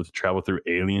to enable it to travel through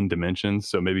alien dimensions.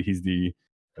 So maybe he's the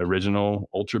original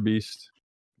Ultra Beast.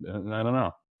 I don't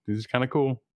know. He's kind of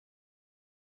cool.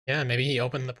 Yeah, maybe he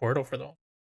opened the portal for them.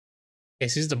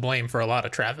 He's to blame for a lot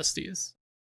of travesties.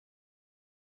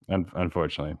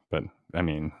 Unfortunately, but I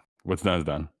mean, what's done is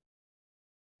done.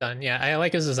 Done. Yeah, I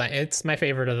like his design. It's my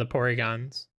favorite of the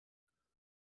Porygons.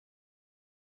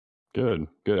 Good.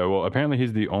 Well, apparently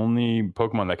he's the only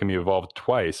Pokemon that can be evolved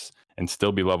twice and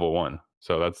still be level 1.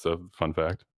 So that's a fun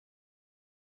fact.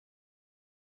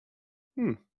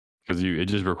 Because it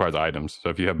just requires items. So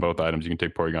if you have both items, you can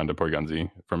take Porygon to Porygon Z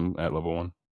at level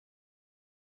 1.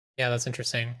 Yeah, that's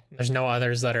interesting. There's no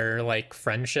others that are like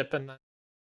friendship and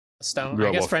stone.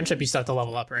 I guess friendship you still have to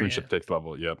level up, right? Friendship takes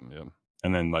level. Yep.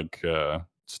 And then like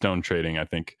stone trading, I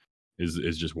think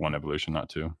is just one evolution, not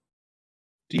 2.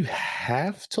 Do you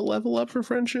have to level up for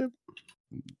friendship?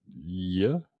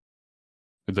 Yeah.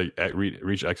 It's like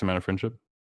reach X amount of friendship.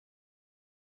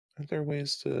 Are there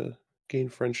ways to gain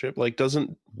friendship? Like,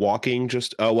 doesn't walking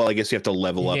just? Oh well, I guess you have to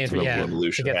level up to make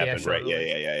evolution happen, right?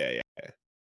 Yeah.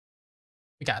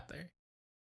 We got there.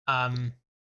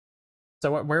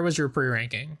 So where was your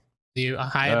pre-ranking? Do you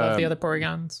high above the other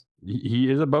Porygons? He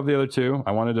is above the other two.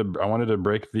 I wanted to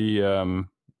break the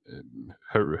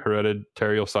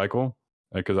hereditary cycle,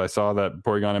 because I saw that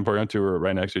Porygon and Porygon 2 were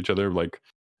right next to each other. Like,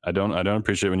 I don't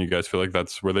appreciate when you guys feel like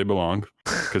that's where they belong,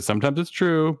 because sometimes it's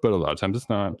true, but a lot of times it's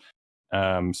not.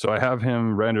 So I have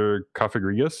him right under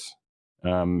Cofagrigus.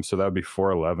 So that would be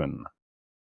 411,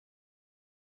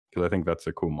 because I think that's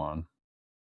a cool mon.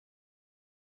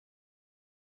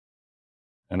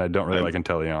 And I don't really like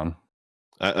Inteleon.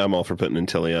 I'm all for putting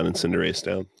Inteleon and Cinderace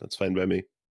down. That's fine by me.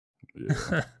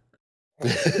 Yeah.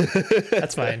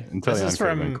 That's fine. Inteleon This is could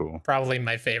have been from cool. probably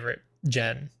my favorite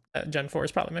gen. Gen 4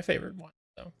 is probably my favorite one.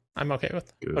 So I'm okay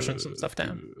with pushing some stuff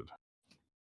down. Good.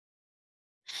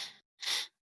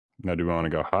 Now, do we want to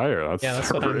go higher?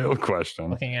 That's what a I'm real question.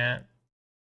 looking at.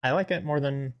 I like it more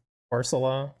than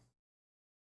Ursula.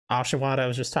 Oshawott, I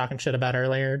was just talking shit about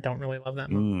earlier. Don't really love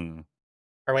that one.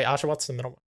 Or wait, Oshawott's the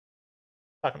middle one.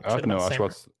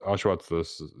 Oshawott's the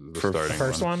starting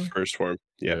first one. First form.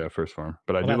 Yeah, first form.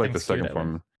 But I do like the second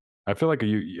form. I feel like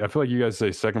you guys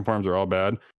say second forms are all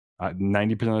bad.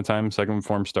 90% of the time, second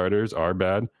form starters are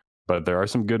bad, but there are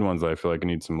some good ones that I feel like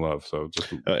need some love. So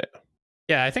just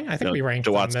yeah, I think we ranked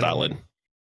Dewatt's solid.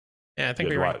 Yeah, I think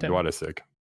we ranked him. Dewatt is sick.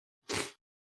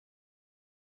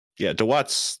 Yeah,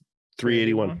 Dewatt's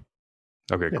 381.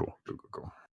 Okay, yeah. Cool.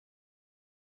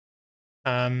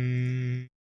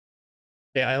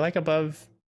 Yeah, I like above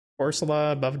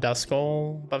Ursula, above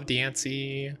Duskull, above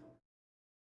Diancie,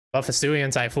 above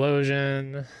Hisuian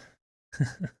Typhlosion.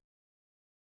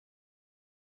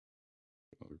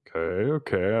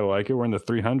 Okay, I like it. We're in the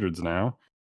 300s now.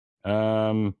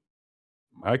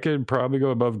 I could probably go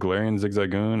above Galarian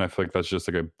Zigzagoon. I feel like that's just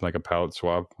like a palette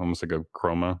swap, almost like a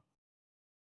chroma.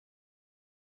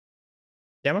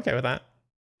 Yeah, I'm okay with that.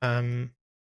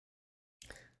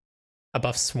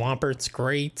 Above Swampert's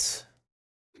great.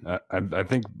 I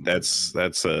think that's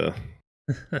for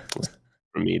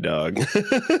me, dog.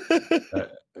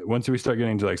 Once we start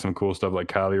getting to like some cool stuff like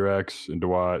Calyrex and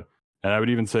Dewatt, and I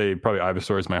would even say probably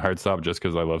Ivysaur is my heart stop just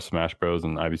because I love Smash Bros.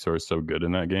 And Ivysaur is so good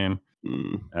in that game.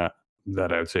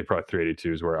 That I would say probably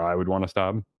 382 is where I would want to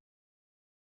stop.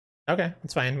 Okay,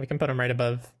 that's fine. We can put him right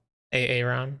above AA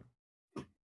round.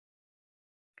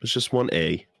 It's just one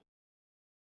A.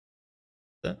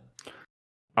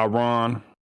 Aron.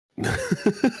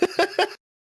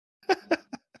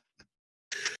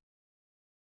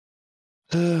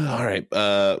 All right.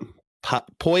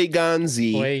 Porygon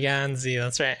Z. Porygon Z,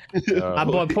 that's right. My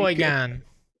boy Porygon.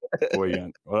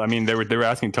 Porygon. Well, I mean, they were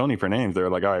asking Tony for names. They were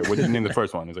like, all right, what did you name the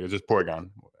first one? He's like, it's just Porygon. And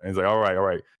he's like, all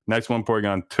right. Next one,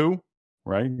 Porygon 2,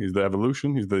 right? He's the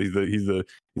evolution. He's the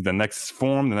next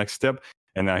form, the next step.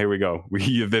 And now here we go.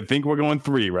 They think we're going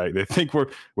 3, right? They think we're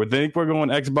going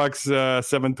Xbox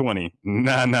 720.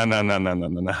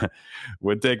 Nah.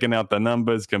 We're taking out the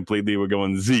numbers completely. We're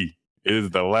going Z. It is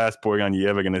the last Porygon you're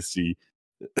ever gonna see.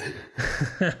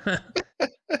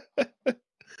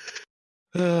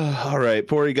 All right,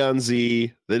 Porygon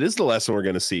Z. That is the last one we're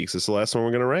gonna see because it's the last one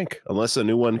we're gonna rank, unless a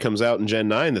new one comes out in Gen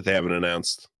 9 that they haven't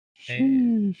announced.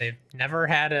 They've never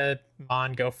had a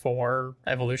Mon Go 4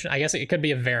 evolution. I guess it could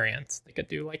be a variant. They could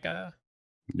do like a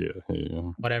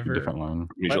whatever different line.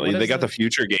 Usually they got the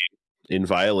future game in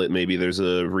Violet. Maybe there's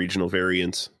a regional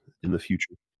variant in the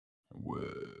future. Whoa.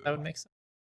 That would make sense.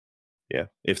 Yeah,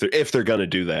 if they're gonna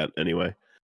do that anyway.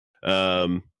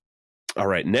 All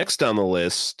right, next on the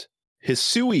list,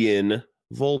 Hisuian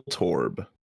Voltorb.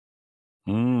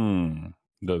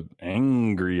 The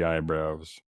angry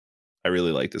eyebrows. I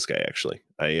really like this guy actually.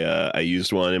 I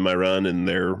used one in my run and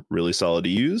they're really solid to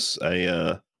use.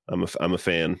 I'm a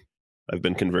fan. I've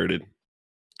been converted.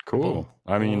 Cool.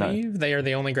 I mean, they are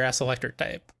the only grass electric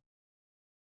type.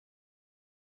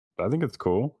 I think it's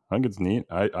cool. I think it's neat.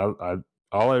 I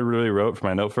all I really wrote for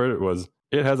my note for it was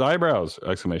it has eyebrows! !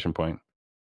 Because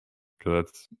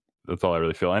that's all I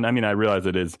really feel. And I mean, I realize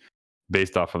it is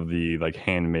based off of the like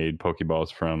handmade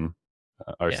Pokeballs from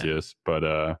Arceus,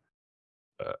 but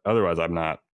otherwise, I'm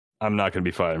not going to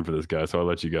be fighting for this guy. So I'll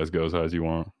let you guys go as high as you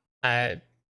want. I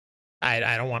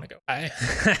don't want to go high.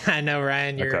 I know,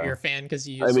 Ryan, you're a fan because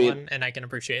you use one, and I can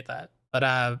appreciate that. But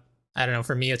I don't know.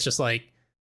 For me, it's just like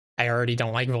I already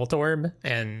don't like Voltorb,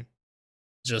 and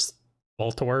just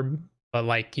Voltorb. But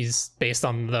like he's based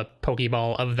on the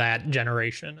Pokeball of that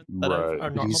generation. Right.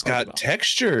 He's got Pokeball.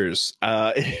 Textures.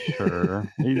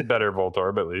 Sure. He's better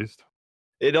Voltorb at least.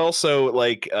 It also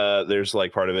like there's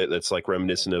like part of it that's like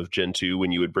reminiscent of Gen 2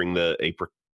 when you would bring the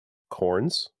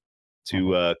apricorns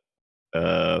to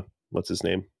what's his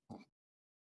name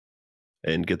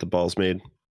and get the balls made.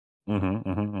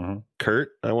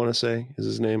 Kurt, I want to say is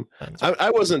his name. I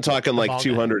wasn't talking like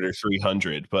 200 or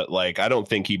 300, but like I don't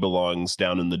think he belongs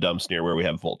down in the dumps near where we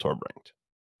have Voltorb ranked.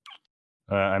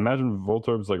 I imagine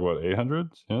Voltorb's like what 800s,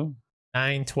 yeah,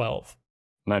 912.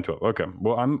 912. Okay.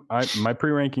 Well, my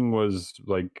pre-ranking was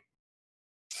like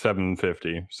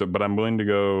 750. So, but I'm willing to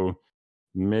go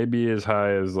maybe as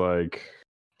high as like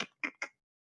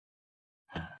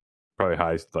probably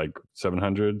high like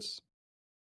 700s.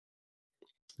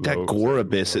 Got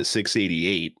Gorabis at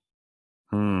 688.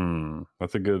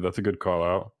 That's a good call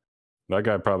out. That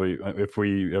guy probably, if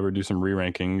we ever do some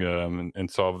re-ranking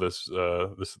and solve this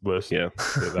this list,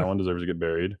 that one deserves to get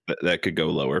buried. That could go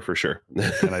lower for sure.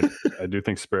 And I do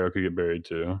think Sparrow could get buried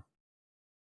too.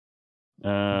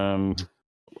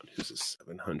 What is a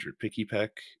 700 picky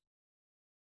peck?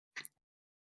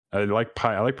 I like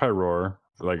Pyroar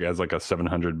like as like a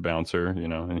 700 bouncer, you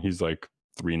know, and he's like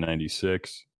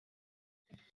 396.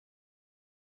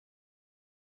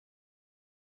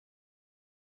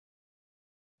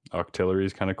 Octillery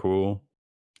is kind of cool.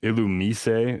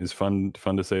 Illumise is fun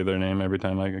to say their name every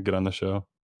time I get on the show.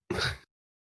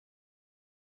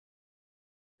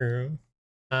 True.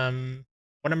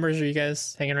 What numbers are you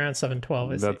guys hanging around?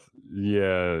 712. That's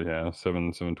yeah,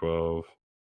 712.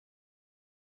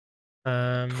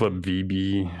 Club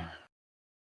VB.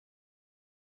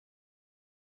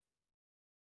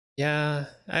 Yeah,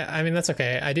 I mean that's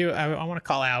okay. I want to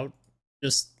call out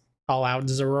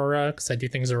Zeraora because I do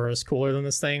think Zeraora is cooler than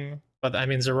this thing. But I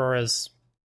mean Zeraora is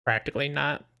practically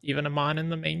not even a mon in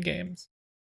the main games.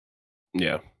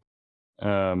 Yeah.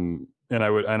 And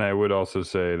I would also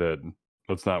say that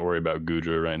let's not worry about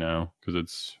Goodra right now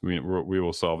because we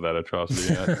will solve that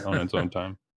atrocity on its own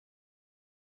time.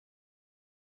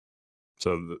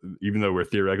 So even though we're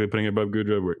theoretically putting it above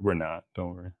Goodra, we're not.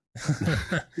 Don't worry.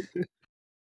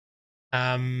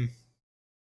 Okay.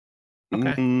 I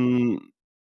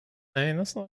mean,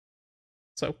 it's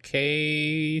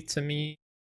okay to me.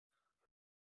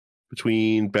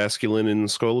 Between Basculin and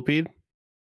Scolipede?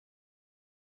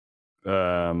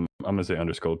 I'm gonna say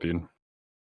under Scolipede.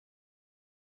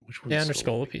 Which one? Yeah, under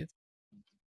Scolipede.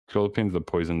 Scolipede's the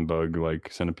poison bug,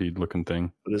 like centipede looking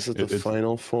thing. But is it the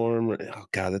final form? Oh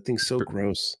god, that thing's so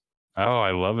gross. Oh,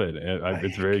 I love it.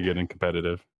 It's very good and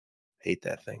competitive. Hate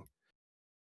that thing.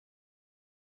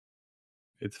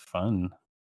 It's fun.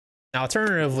 Now,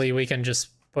 alternatively, we can just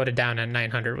put it down at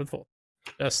 900 with Volt.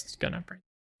 Just gonna bring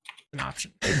an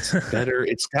option. It's better.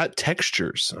 It's got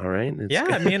textures. All right.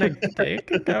 I mean, it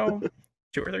could go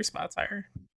 2 or 3 spots higher.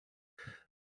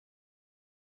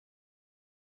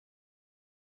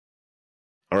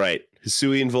 All right.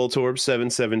 Hisuian Voltorb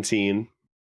 717.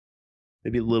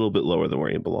 Maybe a little bit lower than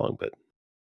where you belong, but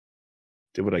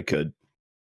did what I could.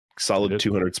 Solid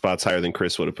 200 spots higher than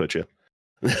Chris would have put you.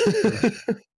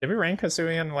 Did we rank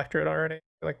Hisuian Electrode already? I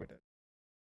feel like we did.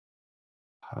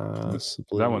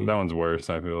 Possibly. That one's worse,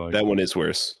 I feel like. That one is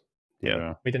worse.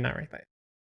 Yeah. We did not rank that.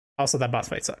 Also, that boss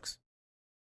fight sucks.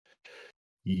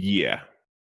 Yeah.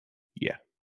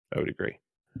 I would agree.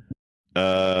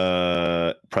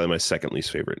 Probably my second least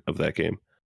favorite of that game.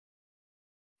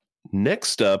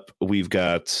 Next up, we've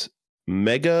got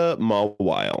Mega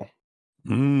Mawile.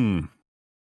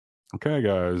 Okay,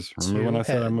 guys. Remember when I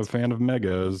said I'm a fan of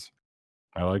megas?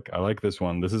 I like this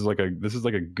one. This is like a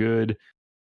good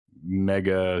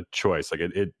mega choice. Like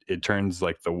it turns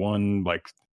like the one like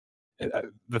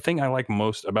the thing I like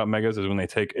most about megas is when they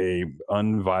take a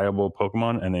unviable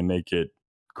Pokemon and they make it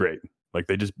great. Like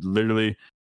they just literally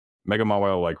Mega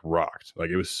Mawile like rocked. Like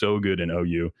it was so good in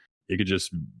OU. It could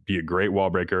just be a great wall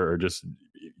breaker or just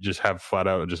have flat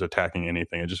out just attacking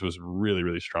anything. It just was really,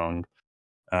 really strong.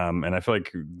 And I feel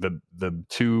like the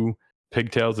 2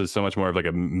 pigtails is so much more of like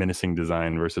a menacing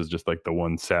design versus just like the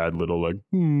one sad little like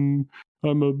I'm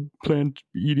a plant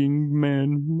eating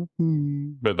man.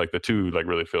 But like the 2 like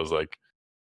really feels like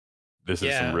this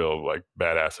is some real like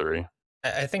badassery.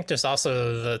 I think there's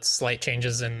also the slight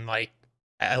changes in like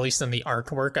at least in the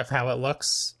artwork of how it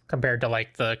looks compared to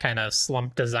like the kind of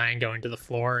slump design going to the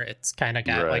floor. It's kind of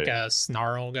got like a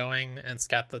snarl going and it's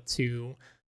got the 2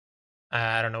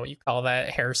 I don't know what you call that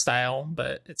hairstyle,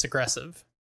 but it's aggressive.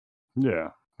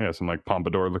 Yeah, some like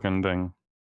pompadour looking thing.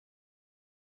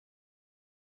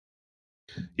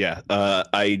 Yeah,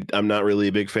 I'm not really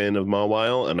a big fan of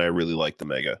Mawile, and I really like the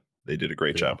Mega. They did a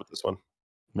great job with this one.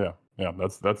 Yeah.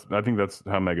 That's. I think that's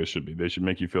how Megas should be. They should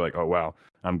make you feel like, oh wow,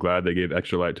 I'm glad they gave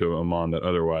extra light to a mon that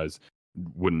otherwise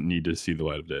wouldn't need to see the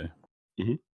light of day.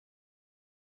 Mm-hmm.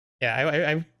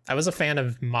 Yeah, I was a fan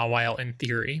of Mawile in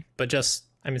theory, but just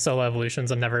Solo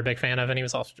Evolutions I'm never a big fan of, and he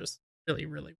was also just really,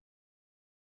 really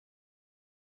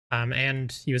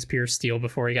and he was pure steel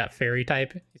before he got fairy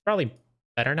type. He's probably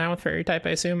better now with fairy type,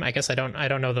 I assume. I guess I don't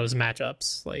know those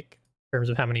matchups, like in terms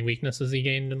of how many weaknesses he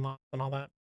gained and lost and all that.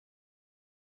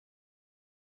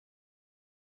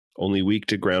 Only weak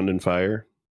to ground and fire,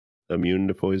 immune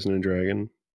to poison and dragon.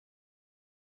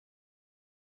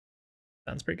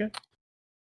 Sounds pretty good.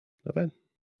 Not bad.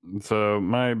 So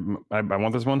I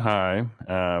want this one high,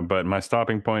 but my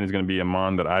stopping point is going to be a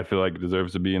mon that I feel like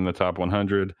deserves to be in the top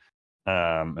 100,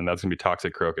 and that's going to be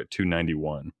Toxicroak at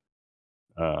 291.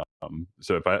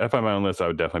 So if I had my own list, I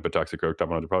would definitely put Toxicroak top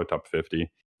 100, probably top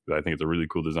 50. I think it's a really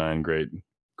cool design. Great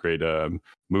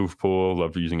move pool.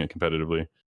 Love using it competitively.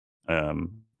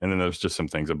 And then there's just some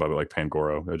things above it, like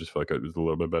Pangoro. I just feel like it's a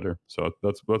little bit better. So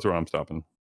that's where I'm stopping.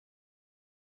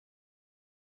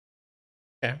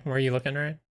 Okay, where are you looking,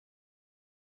 right?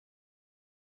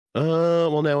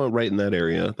 Well, now I'm right in that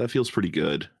area. That feels pretty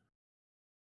good.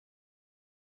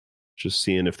 Just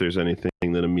seeing if there's anything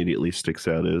that immediately sticks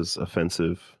out as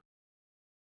offensive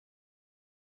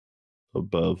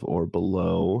above or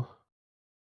below.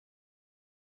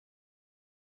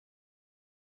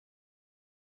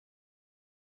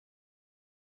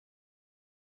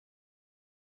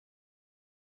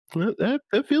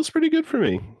 That feels pretty good for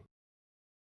me.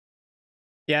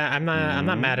 Yeah, I'm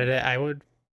not mad at it. I would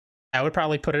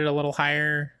probably put it a little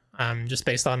higher, just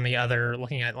based on the other,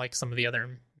 looking at like some of the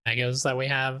other megas that we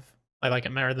have. I like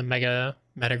it better than Mega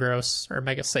Metagross or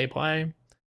Mega Sableye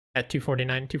at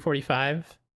 249,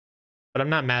 245. But I'm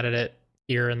not mad at it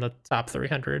here in the top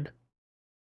 300.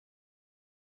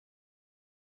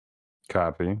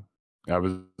 Copy. I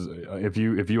was if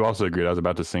you also agreed, I was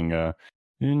about to sing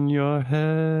in your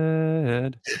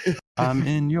head. I'm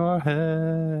in your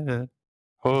head.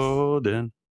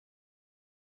 Holding.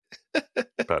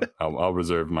 But I'll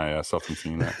reserve myself from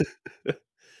singing that.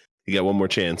 You got one more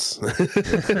chance. All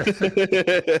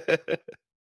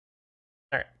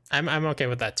right, I'm okay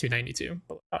with that 292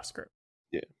 Oscar.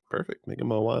 Yeah, perfect. Make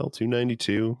them all wild.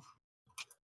 292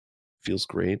 feels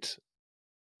great.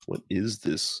 What is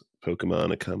this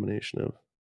Pokemon a combination of?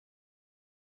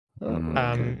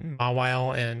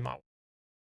 Mawile and Mawile.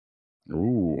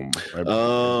 Ooh.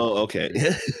 Oh, okay.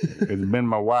 It's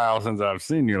been a while since I've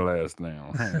seen you last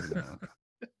now.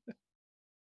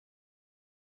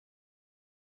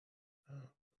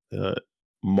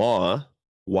 Ma,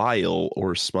 while,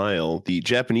 or smile. The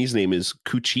Japanese name is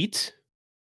Kuchit,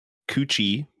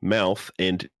 Kuchi, mouth,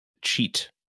 and cheat,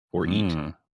 or eat.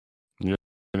 Yeah.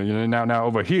 Now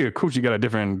over here, Coochie got a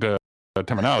different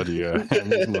terminology. It's a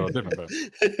little different, but...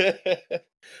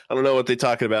 I don't know what they're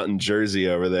talking about in Jersey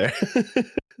over there.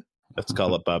 Let's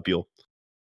call it Popule.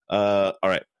 All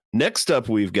right. Next up,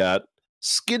 we've got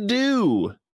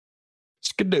Skidoo.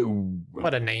 Skidoo.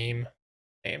 What a name.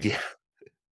 Yeah.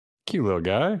 Cute little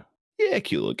guy. Yeah,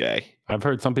 cute little guy. I've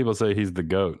heard some people say he's the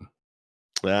GOAT.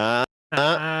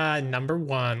 Number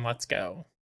one. Let's go.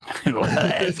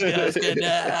 Let's go, Skidoo.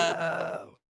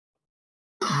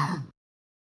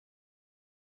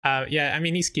 Yeah, I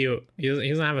mean, he's cute. He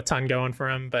doesn't have a ton going for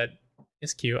him, but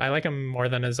he's cute. I like him more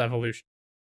than his evolution.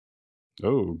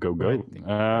 Oh, go.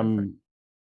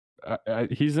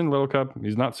 He's in Little Cup.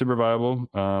 He's not super viable,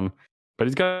 but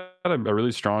he's got a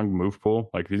really strong move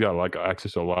pool. Like, he's got like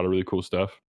access to a lot of really cool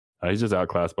stuff. He's just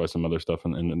outclassed by some other stuff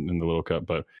in the Little Cup,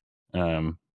 but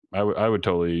I would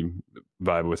totally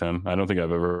vibe with him. I don't think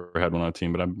I've ever had one on a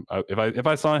team, but if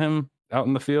I saw him out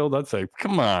in the field, I'd say,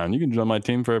 come on, you can join my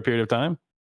team for a period of time.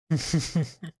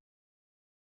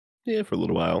 Yeah, for a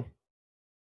little while.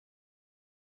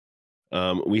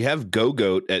 We have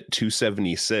Go-Goat at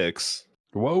 276.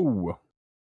 Whoa.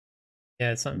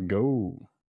 Yeah, it's something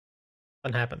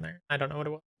happened there. I don't know what it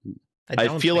was.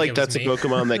 I feel like that's a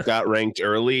Pokemon that got ranked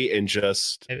early and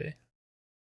just maybe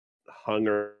hung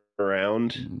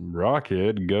around.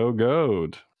 Rocket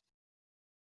Go-Goat.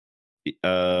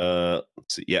 Let's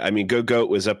see. Yeah, I mean, Go-Goat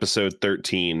was episode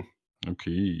 13.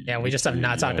 Okay. Yeah, we just have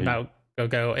not talked about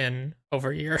Go-Go in over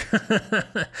a year.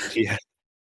 Yeah.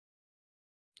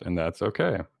 And that's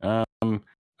okay. I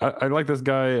like this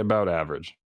guy about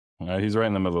average. He's right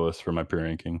in the middle of the list for my peer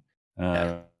ranking.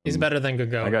 He's better than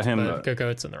Go-Go. I got him.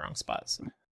 Go-Go's in the wrong spot. So.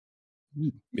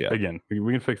 Yeah. Again,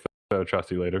 we can fix that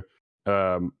atrocity later.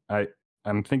 I'm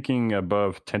thinking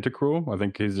above Tentacruel. I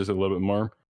think he's just a little bit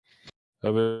more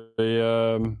of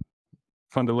a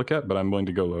fun to look at, but I'm willing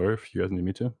to go lower if you guys need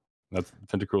me to. That's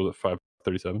Tentacruel at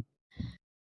 537.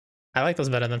 I like those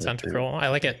better than Tentacruel. I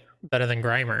like it better than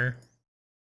Grimer.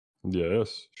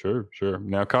 Yes, sure.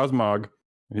 Now Cosmog,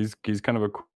 he's kind of a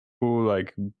cool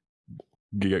like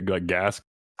gas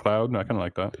cloud. I kind of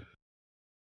like that.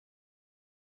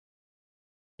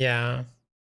 Yeah.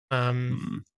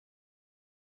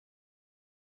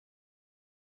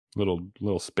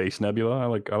 Little space nebula. I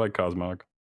like Cosmog,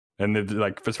 and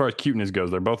like as far as cuteness goes,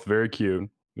 they're both very cute.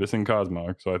 This and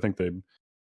Cosmog, so I think they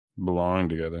belong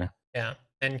together. Yeah,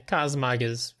 and Cosmog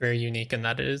is very unique in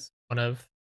that it is one of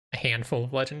a handful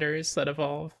of legendaries that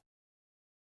evolve.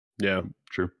 Yeah,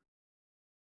 true.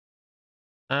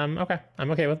 Okay,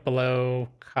 I'm okay with below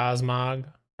Cosmog.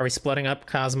 Are we splitting up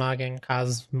Cosmog and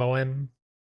Cosmoem?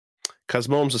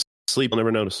 Cosmoem's asleep. I'll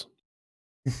never notice.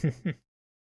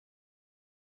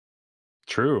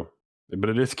 True, but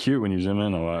it is cute when you zoom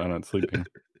in a lot and not sleeping.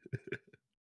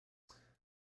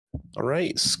 All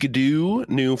right, Skidoo,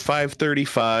 new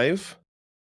 535.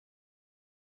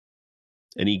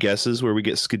 Any guesses where we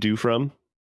get Skidoo from?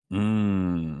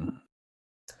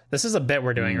 This is a bit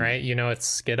we're doing, right? You know,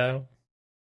 it's Skiddo.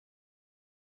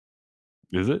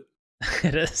 Is it?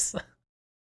 It is.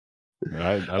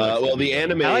 I like well, the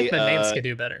anime. I like the name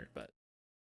Skidoo better, but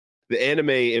the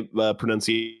anime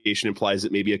pronunciation implies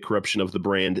it may be a corruption of the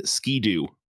brand Ski-Doo.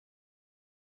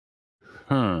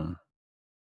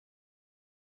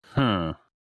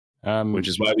 Which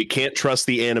is why we can't trust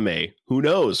the anime. Who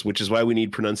knows? Which is why we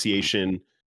need pronunciation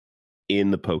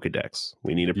in the Pokedex.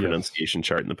 We need a pronunciation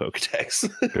chart in the Pokedex.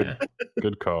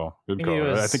 Good call. Good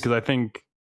call. I think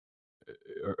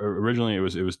originally it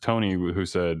was Tony who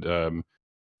said,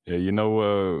 yeah, you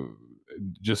know,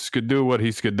 just could do what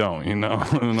he could don't, you know.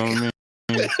 You know what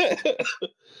I mean?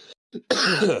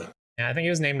 Yeah, I think it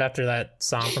was named after that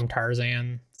song from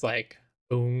Tarzan. It's like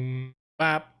boom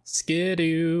bop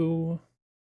skidoo.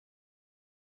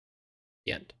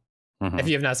 The end. Mm-hmm. If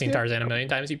you have not seen Tarzan a million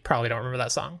times, you probably don't remember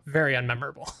that song. Very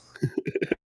unmemorable.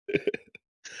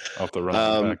 I'll have to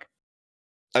run back.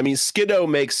 I mean, Skiddo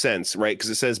makes sense, right? Because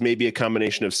it says maybe a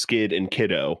combination of skid and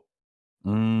kiddo.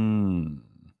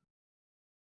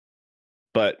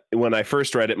 But when I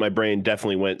first read it, my brain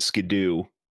definitely went skidoo.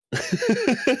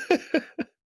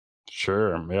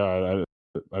 Sure. Yeah.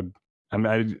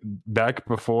 I back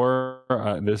before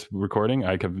this recording,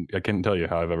 I couldn't tell you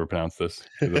how I've ever pronounced this.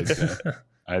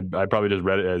 I probably just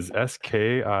read it as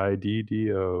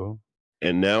Skiddo.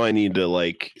 And now I need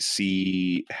to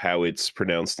see how it's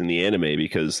pronounced in the anime,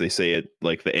 because they say it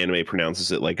like the anime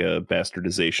pronounces it like a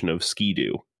bastardization of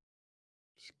Skidoo.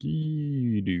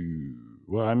 Skidoo.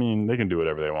 Well, I mean, they can do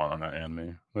whatever they want on that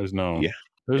anime. There's no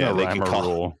rhyme or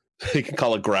rule. They can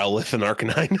call it Growlithe and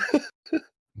Arcanine.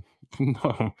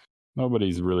 No,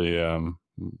 nobody's really.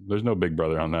 There's no big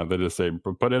brother on that. They just say,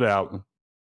 put it out,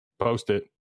 post it.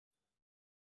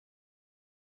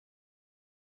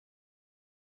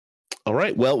 All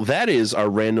right. Well, that is our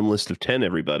random list of 10,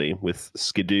 everybody, with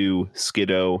Skidoo,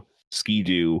 Skiddo,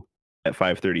 Skidoo at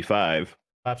 535.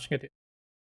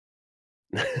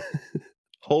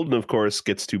 Holden, of course,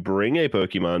 gets to bring a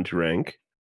Pokemon to rank.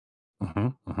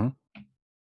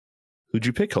 Who'd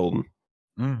you pick, Holden?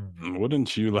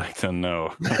 Wouldn't you like to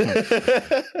know?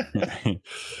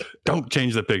 Don't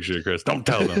change the picture, Chris. Don't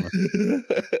tell them.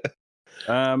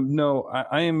 No,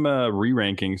 I am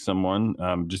re-ranking someone.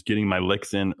 Just getting my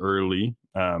licks in early.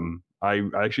 I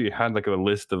actually had a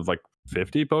list of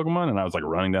 50 Pokemon, and I was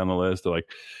running down the list of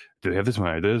do they have this one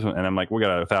or this one? And I'm we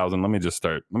got 1,000. Let me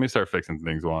start fixing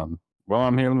things while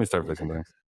I'm here. Let me start fixing things.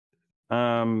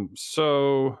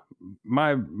 So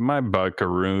my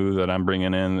Buckaroo that I'm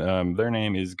bringing in, their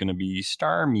name is going to be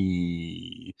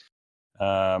Starmie.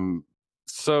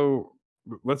 So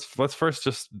let's first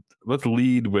let's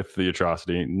lead with the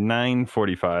atrocity.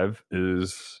 945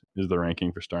 is the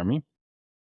ranking for Starmie.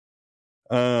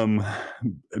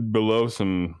 Below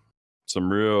some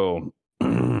real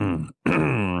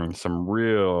some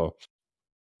real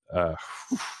to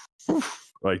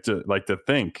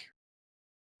think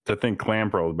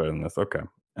Clamperl is better than this. Okay.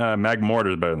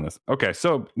 Magmortar is better than this. Okay,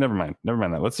 so never mind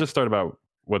that. Let's just start about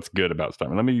what's good about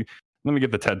Starmie. Let me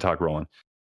get the TED Talk rolling.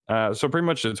 So pretty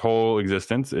much its whole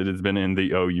existence, it has been in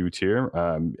the OU tier,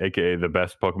 aka the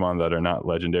best Pokemon that are not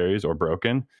legendaries or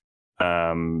broken.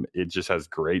 It just has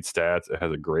great stats. It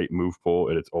has a great move pool.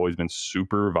 It's always been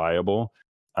super viable.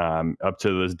 Up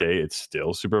to this day, it's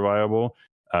still super viable.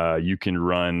 You can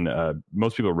run.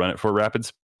 Most people run it for rapid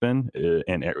spin,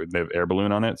 and they have air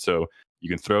balloon on it, so you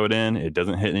can throw it in. It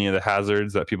doesn't hit any of the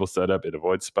hazards that people set up. It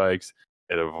avoids spikes.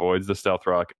 It avoids the stealth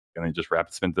rock, and it just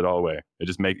rapid spins it all away.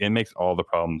 It makes all the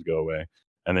problems go away.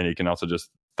 And then you can also just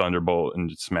thunderbolt and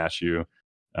just smash you.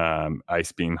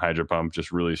 Ice beam, hydro pump,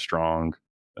 just really strong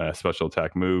special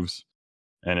attack moves,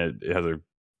 and it has a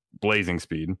blazing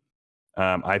speed.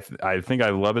 I think I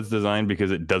love its design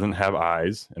because it doesn't have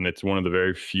eyes, and it's one of the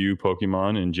very few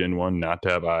Pokemon in Gen 1 not to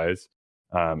have eyes.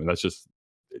 And that's just,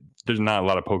 there's not a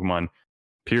lot of Pokemon,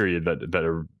 period, that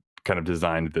are kind of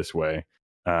designed this way.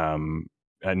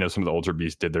 I know some of the Ultra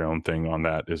Beasts did their own thing on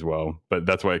that as well, but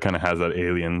that's why it kind of has that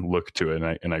alien look to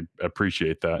it, and I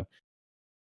appreciate that.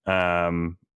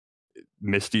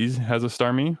 Misty's has a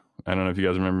Starmie. I don't know if you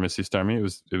guys remember Misty Starmie.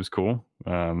 It was cool.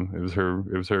 It was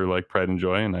her pride and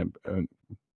joy, and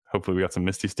hopefully we got some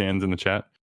Misty stands in the chat.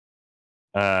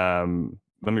 Let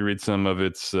me read some of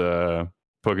its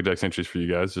Pokedex entries for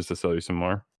you guys, just to sell you some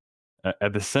more.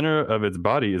 At the center of its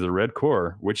body is a red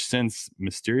core, which sends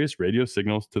mysterious radio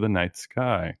signals to the night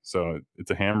sky. So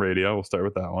it's a ham radio. We'll start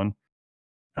with that one.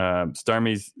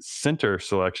 Starmie's center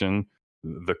selection,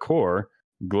 the core,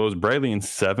 glows brightly in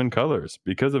 7 colors.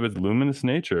 Because of its luminous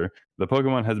nature, the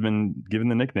Pokemon has been given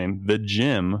the nickname the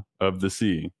Gem of the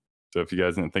Sea. So if you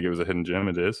guys didn't think it was a hidden gem,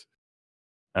 it is.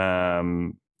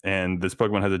 And this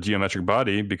Pokemon has a geometric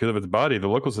body. Because of its body, the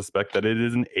locals suspect that it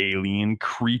is an alien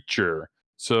creature.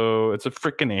 So it's a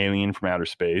freaking alien from outer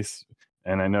space.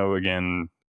 And I know, again,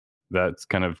 that's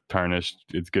kind of tarnished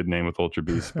its good name with Ultra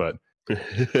Beast, but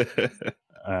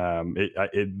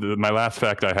my last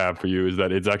fact I have for you is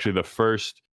that it's actually the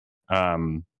first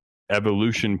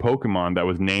evolution Pokemon that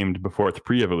was named before its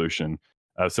pre-evolution.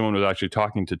 Someone was actually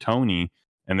talking to Tony,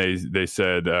 and they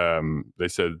said,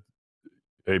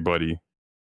 "Hey, buddy,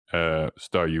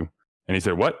 star you," and he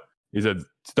said, "What?" He said,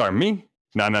 "Star me?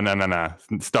 Nah,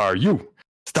 star you,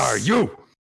 star you,"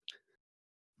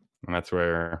 and that's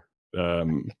where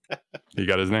he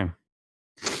got his name.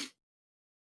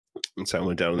 That's how I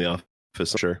went down in the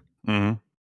office. Sure. Mm-hmm.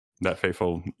 That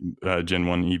fateful Gen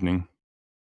 1 evening.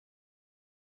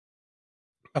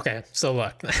 Okay, so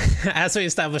look, as we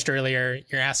established earlier,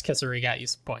 your ass kissery got you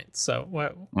some points. So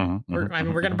we're going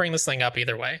to bring this thing up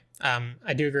either way.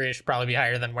 I do agree it should probably be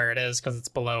higher than where it is because it's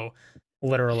below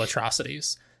literal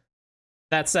atrocities.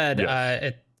 That said,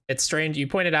 yes. It's strange. You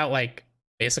pointed out like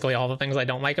basically all the things I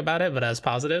don't like about it, but as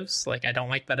positives, like I don't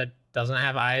like that it doesn't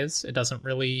have eyes. It doesn't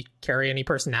really carry any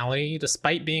personality,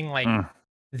 despite being like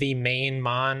the main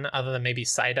Mon, other than maybe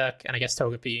Psyduck and I guess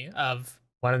Togepi, of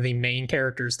one of the main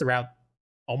characters throughout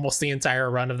almost the entire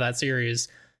run of that series,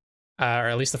 or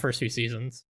at least the first few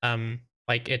seasons.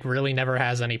 Like it really never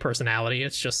has any personality.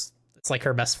 It's like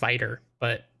her best fighter,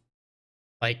 but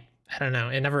like I don't know,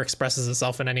 it never expresses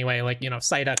itself in any way. Like, you know,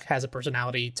 Psyduck has a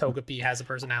personality, Togepi has a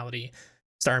personality,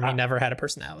 Starmie never had a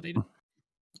personality.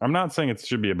 I'm not saying it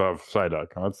should be above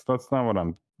Psyduck. That's not what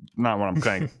I'm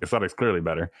saying. Psyduck's clearly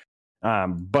better.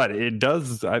 But it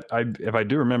does. If I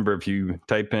do remember, if you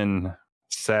type in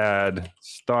 "sad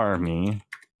Starmie"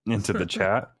 into the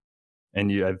chat,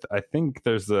 and I think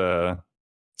there's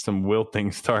some wilting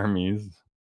Starmies.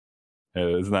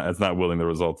 It's not willing the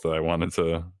results that I wanted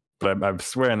to. But I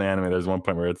swear in the anime, there's one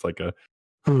point where it's like a,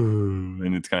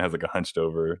 and it kind of has like a hunched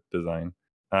over design.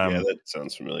 Yeah, that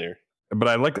sounds familiar. But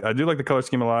I do like the color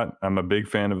scheme a lot. I'm a big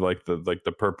fan of like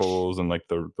the purples and like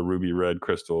the ruby red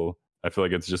crystal. I feel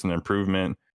like it's just an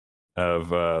improvement of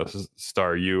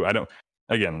Staryu.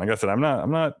 Again, like I said, I'm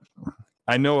not.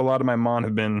 I know a lot of my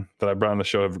Mon that I brought on the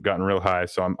show have gotten real high,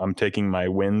 so I'm taking my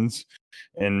wins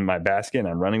in my basket and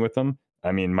I'm running with them.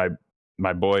 I mean, my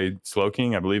boy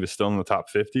Slowking, I believe, is still in the top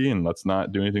 50, and let's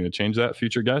not do anything to change that.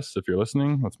 Future guests, if you're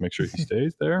listening, let's make sure he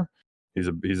stays there.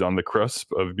 He's on the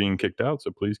cusp of being kicked out,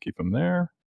 so please keep him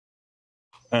there.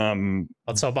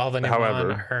 Let's hope all the new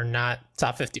Mon are not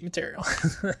top 50 material.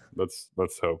 let's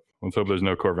hope. Let's hope there's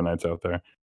no Corviknights out there.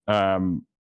 I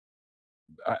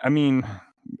mean,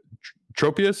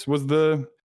 Tropius was don't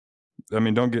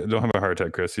have a heart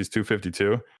attack, Chris. He's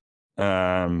 252.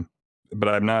 But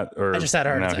I'm not. Or I just had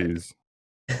a heart attack.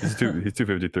 He's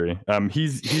 253.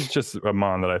 He's just a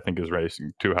Mon that I think is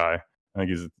racing too high. I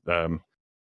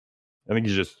think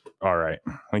he's just all right.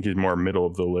 I think he's more middle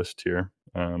of the list here.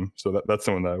 So that's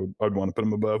someone that I'd want to put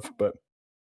him above, but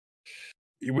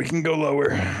we can go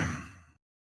lower.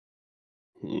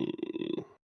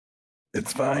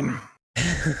 It's fine.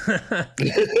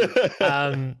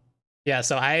 Yeah,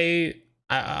 so I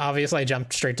obviously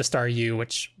jumped straight to Staryu,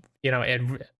 which, you know,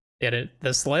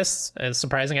 this list is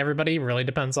surprising everybody. Really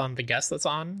depends on the guest that's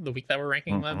on the week that we're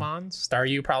ranking them on.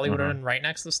 Staryu probably would have been right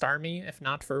next to Starmie if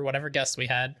not for whatever guest we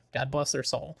had. God bless their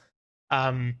soul.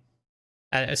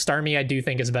 Starmie I do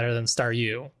think is better than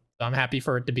Staryu, so I'm happy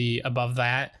for it to be above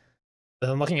that. But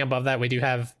then looking above that, we do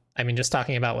have, I mean, just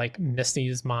talking about like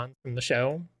Misty's Mon from the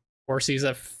show. Horsey's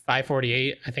at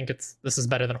 548. I think this is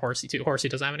better than Horsey too. Horsey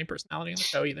doesn't have any personality on the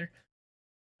show either.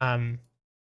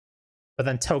 But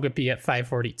then Togepi at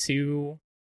 542.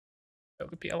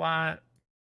 Togepi a lot.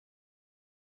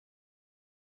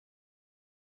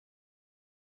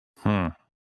 So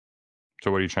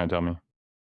what are you trying to tell me?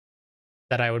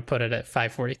 That I would put it at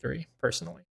 543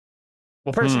 personally.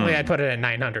 Well, personally, I'd put it at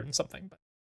 900 and something. But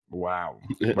wow.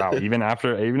 Even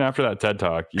after that TED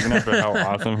Talk, even after how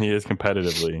awesome he is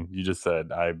competitively, you just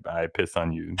said I piss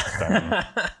on you.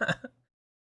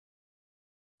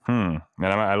 And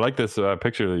I like this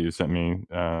picture that you sent me,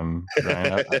 Brian.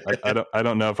 I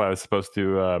don't know if I was supposed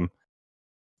to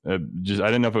I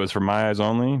didn't know if it was for my eyes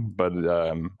only, but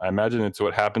I imagine it's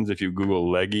what happens if you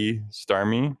Google leggy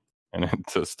Starmie, and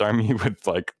it's a Starmie with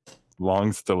like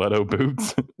long stiletto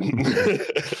boots.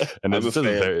 And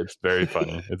it's very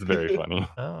funny. It's very funny.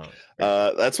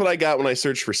 That's what I got when I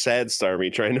searched for sad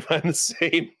Starmie, trying to find the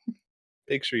same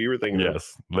make sure you were thinking.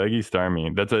 Yes, Leggy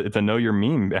Starmie. It's a know your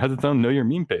meme. It has its own know your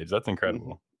meme page. That's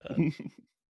incredible.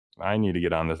 I need to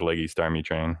get on this Leggy Starmie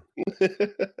train.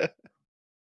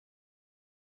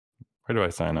 Where do I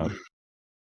sign up?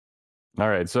 All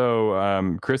right,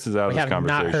 so Chris is out of this conversation.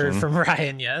 We have not heard from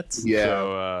Ryan yet.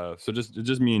 Yeah. So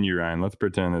just me and you, Ryan. Let's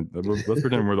pretend we're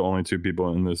the only two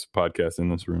people in this podcast in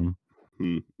this room.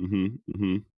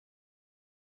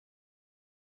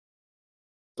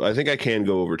 I think I can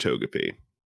go over Togepi.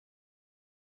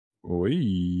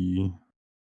 Oi.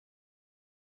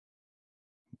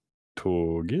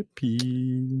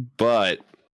 Togepi. But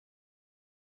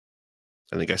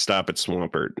I think I stop at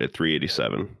Swampert at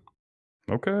 387.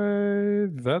 Okay,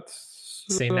 that's...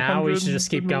 See, now we should just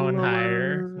keep going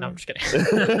higher. No, I'm just kidding.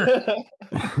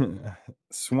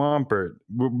 Swampert,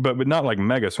 but not like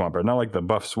Mega Swampert, not like the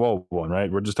Buff Swole one, right?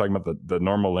 We're just talking about the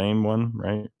normal lame one,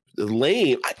 right?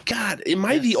 Lame. God, am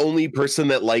I the only person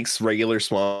that likes regular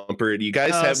Swampert? You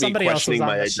guys have me questioning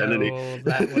my identity.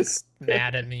 That was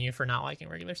mad at me for not liking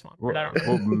regular Swampert. I don't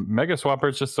know. Well, Mega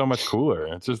Swampert's just so much cooler.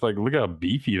 It's just like, look how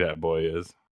beefy that boy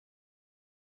is.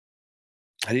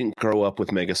 I didn't grow up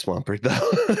with Mega Swampert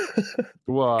though.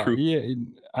 Well, yeah,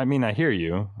 I mean, I hear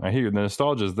you. The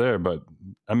nostalgia's there, but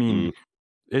I mean,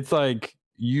 it's like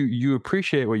you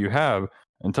appreciate what you have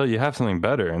until you have something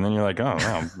better, and then you're like, oh,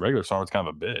 wow, regular Swampert's kind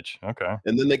of a bitch. Okay.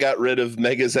 And then they got rid of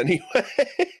Megas anyway.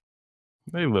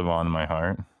 They live on in my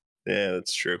heart. Yeah,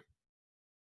 that's true.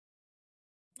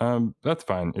 That's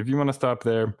fine. If you want to stop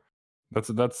there,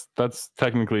 that's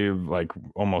technically like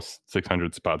almost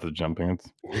 600 spots of jumping.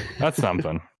 That's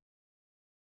something.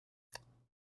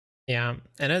 Yeah,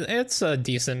 and it's a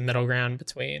decent middle ground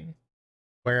between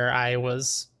where I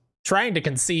was trying to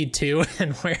concede to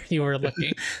and where you were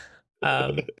looking.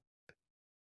 It's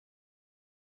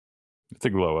a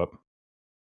glow up.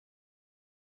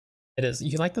 It is.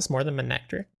 You like this more than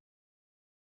Manectric?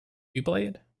 You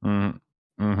played? But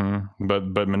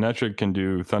Manectric can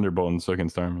do Thunderbolt, and so can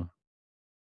Starmie.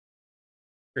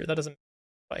 That doesn't.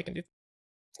 I can do.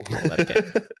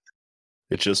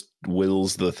 It just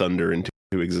wills the thunder into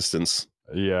existence.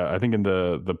 Yeah, I think in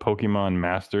the Pokemon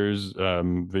Masters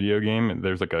video game,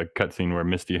 there's like a cutscene where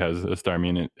Misty has a Starmie,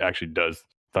 and it actually does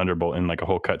Thunderbolt in like a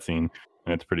whole cutscene,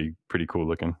 and it's pretty cool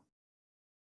looking.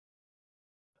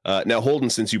 Now, Holden,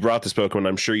 since you brought this Pokemon,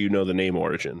 I'm sure you know the name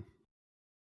origin.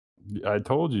 I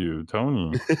told you,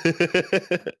 Tony.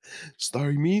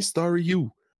 Starry me, starry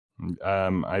you.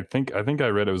 I think I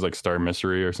read it was like Star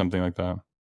Mystery or something like that.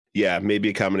 Yeah, maybe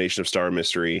a combination of Star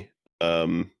Mystery.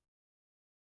 And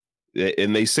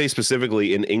they say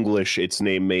specifically in English, its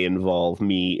name may involve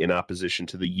me in opposition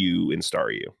to the U in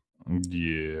Star U.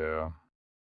 Yeah,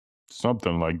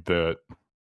 something like that.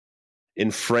 In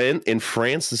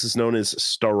France, this is known as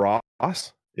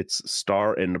Staros. It's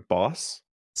Star and Boss.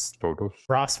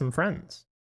 Ross from Friends.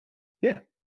 Yeah,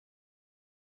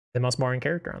 the most boring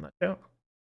character on that show.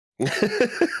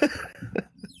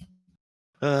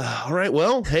 All right,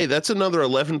 well, hey, that's another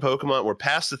 11 Pokemon. We're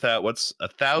past that. What's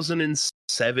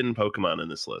 1,007 Pokemon in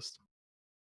this list?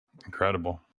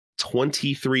 Incredible.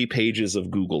 23 pages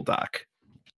of Google Doc.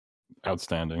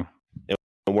 Outstanding. And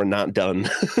we're not done.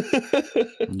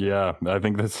 Yeah, I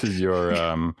think this is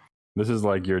your this is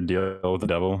like your deal with the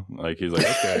devil. Like he's like,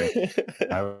 okay,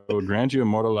 I will grant you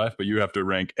immortal life, but you have to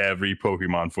rank every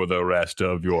Pokemon for the rest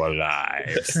of your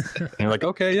lives. And you're like,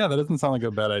 okay, yeah, that doesn't sound like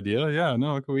a bad idea. Yeah,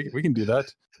 no, we can do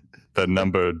that. The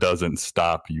number doesn't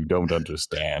stop. You don't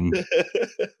understand.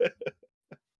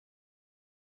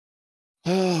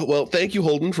 Well, thank you,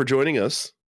 Holden, for joining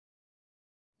us.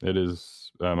 It is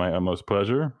my utmost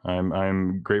pleasure.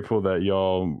 I'm grateful that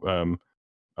y'all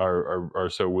are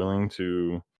so willing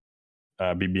to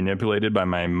be manipulated by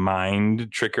my mind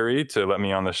trickery to let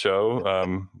me on the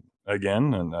show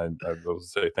again. And I will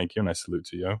say thank you and I salute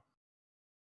to you.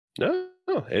 No,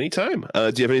 anytime.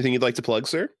 Do you have anything you'd like to plug,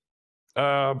 sir?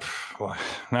 Well,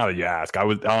 now that you ask, I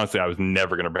was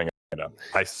never going to bring it up.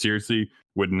 I seriously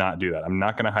would not do that. I'm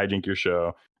not going to hijink your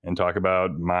show and talk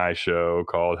about my show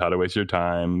called How to Waste Your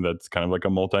Time. That's kind of like a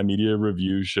multimedia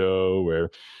review show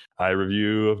where I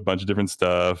review a bunch of different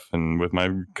stuff, and with my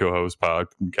co-host,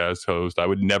 podcast host, I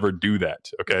would never do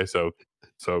that. Okay, so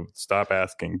stop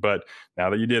asking. But now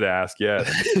that you did ask,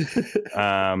 yes,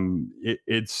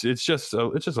 it's just a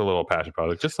little passion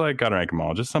project, just like Gotta Rank 'Em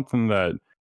All, just something that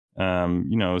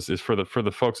is for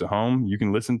the folks at home. You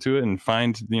can listen to it and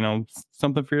find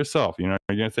something for yourself. You're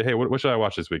gonna say, hey, what should I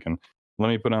watch this weekend? Let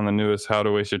me put on the newest How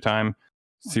to Waste Your Time.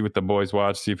 See what the boys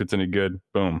watch. See if it's any good.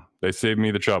 Boom, they saved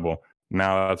me the trouble.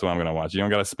 Now that's what I'm going to watch. You don't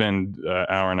got to spend an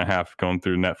hour and a half going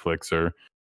through Netflix or,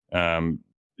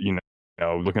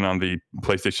 looking on the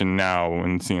PlayStation Now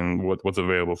and seeing what's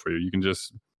available for you. You can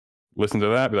just listen to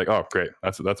that, be like, oh, great,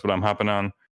 that's what I'm hopping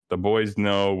on. The boys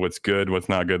know what's good, what's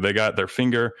not good. They got their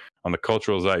finger on the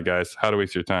cultural zeitgeist. How to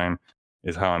waste your time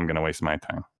is how I'm going to waste my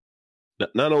time.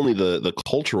 Not only the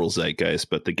cultural zeitgeist,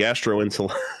 but the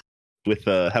gastroenterology with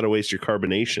how to waste your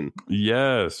carbonation.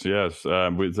 Yes.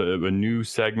 With a new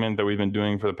segment that we've been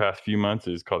doing for the past few months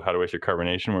is called How to Waste Your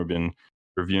Carbonation. We've been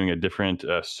reviewing a different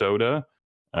soda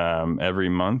every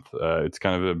month. It's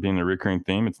kind of being a recurring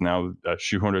theme. It's now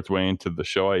shoehorned its way into the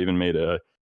show. I even made a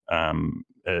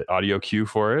audio cue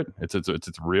for it. It's a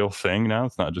real thing now.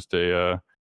 It's not just it's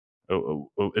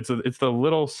the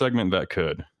little segment that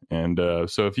could. And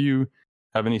so if you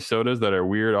have any sodas that are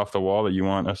weird off the wall that you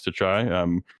want us to try,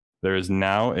 there is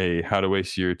now a How to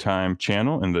Waste Your Time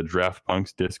channel in the Draft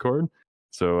Punks Discord.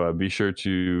 So be sure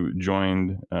to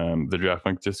join the Draft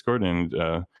Punks Discord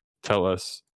and tell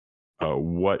us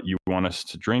what you want us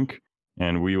to drink,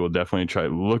 and we will definitely try to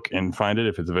look and find it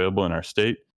if it's available in our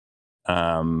state.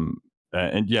 And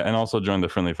also join the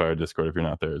Friendly Fire Discord if you're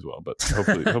not there as well. But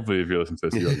hopefully if you listen to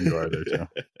this, you are there too.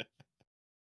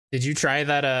 Did you try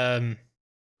that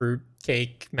fruit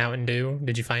cake Mountain Dew?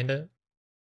 Did you find it?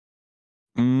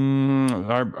 We on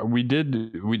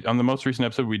the most recent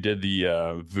episode we did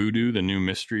the Voodoo, the new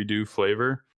mystery dew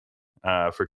flavor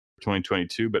for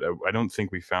 2022, but I don't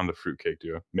think we found the fruitcake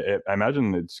dew. I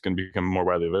imagine it's going to become more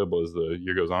widely available as the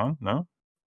year goes on. No,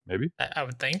 maybe I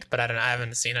would think, but I don't know. I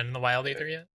haven't seen it in the wild either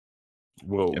yet.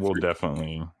 We'll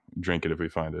definitely drink it if we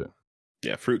find it.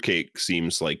 Yeah, fruitcake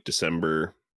seems like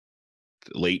December,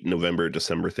 late November,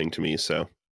 December thing to me. So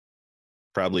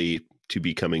probably to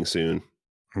be coming soon.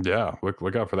 Yeah,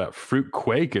 look out for that fruit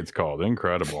quake. It's called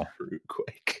incredible. Fruit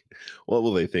quake. What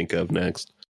will they think of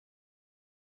next?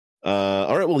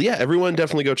 All right. Well, yeah, everyone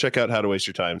definitely go check out How to Waste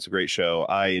Your Time. It's a great show.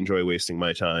 I enjoy wasting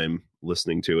my time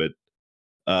listening to it.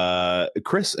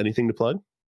 Chris, anything to plug?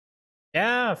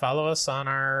 Yeah, follow us on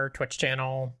our Twitch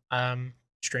channel.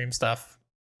 Stream stuff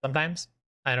sometimes.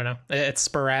 I don't know. It's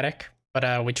sporadic,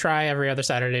 but we try every other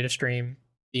Saturday to stream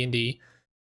D&D.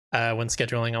 When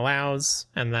scheduling allows,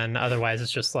 and then otherwise it's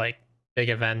just like big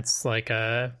events, like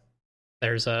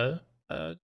there's a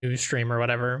news stream or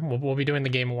whatever. We'll be doing the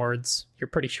Game Awards here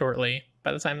pretty shortly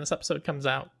by the time this episode comes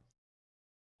out.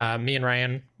 Me and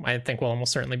Ryan, I think we'll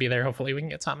almost certainly be there. Hopefully we can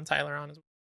get Tom and Tyler on as well.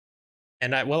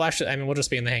 And we'll just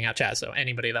be in the Hangout chat, so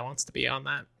anybody that wants to be on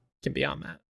that can be on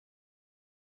that.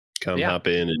 Hop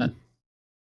in and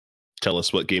tell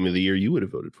us what game of the year you would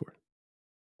have voted for.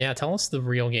 Yeah, tell us the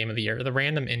real game of the year, the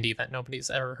random indie that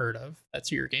nobody's ever heard of.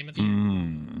 That's your game of the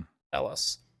year. Tell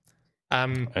us.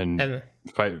 And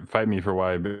fight me for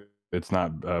why it's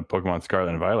not Pokemon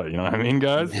Scarlet and Violet. You know what I mean,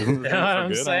 guys? Isn't what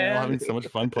I'm saying? I'm having so much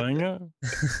fun playing it.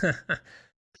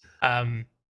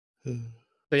 So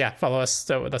yeah, follow us.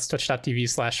 So that's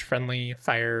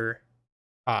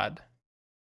twitch.tv/friendlyfirepod.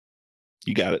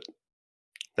 You got it.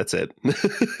 That's it.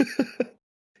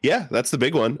 Yeah, that's the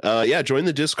big one. Join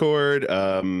the Discord. Be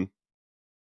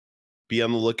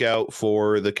on the lookout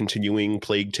for the continuing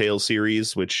Plague Tale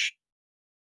series, which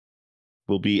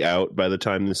will be out by the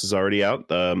time this is already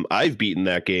out. I've beaten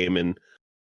that game, and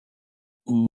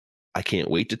I can't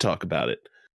wait to talk about it.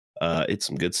 It's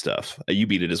some good stuff. You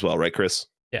beat it as well, right, Chris?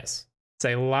 Yes. It's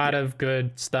a lot of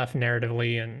good stuff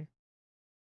narratively and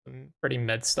some pretty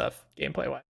mid stuff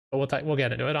gameplay-wise. But we'll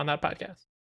get into it on that podcast.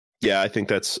 Yeah, I think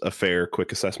that's a fair,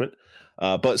 quick assessment,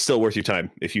 but still worth your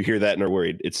time. If you hear that and are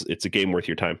worried, it's a game worth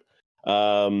your time.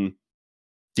 So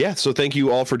thank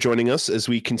you all for joining us as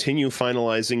we continue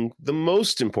finalizing the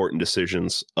most important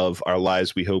decisions of our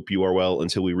lives. We hope you are well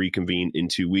until we reconvene in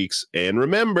 2 weeks. And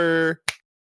remember,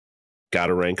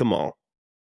 gotta rank them all.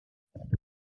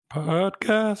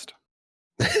 Podcast.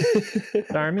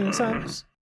 Army sucks.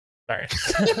 Sorry.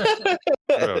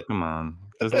 Oh, come on.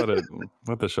 Just let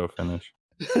the show finish.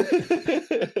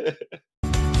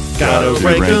 Gotta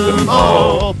rank them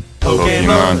all.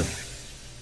 Pokemon.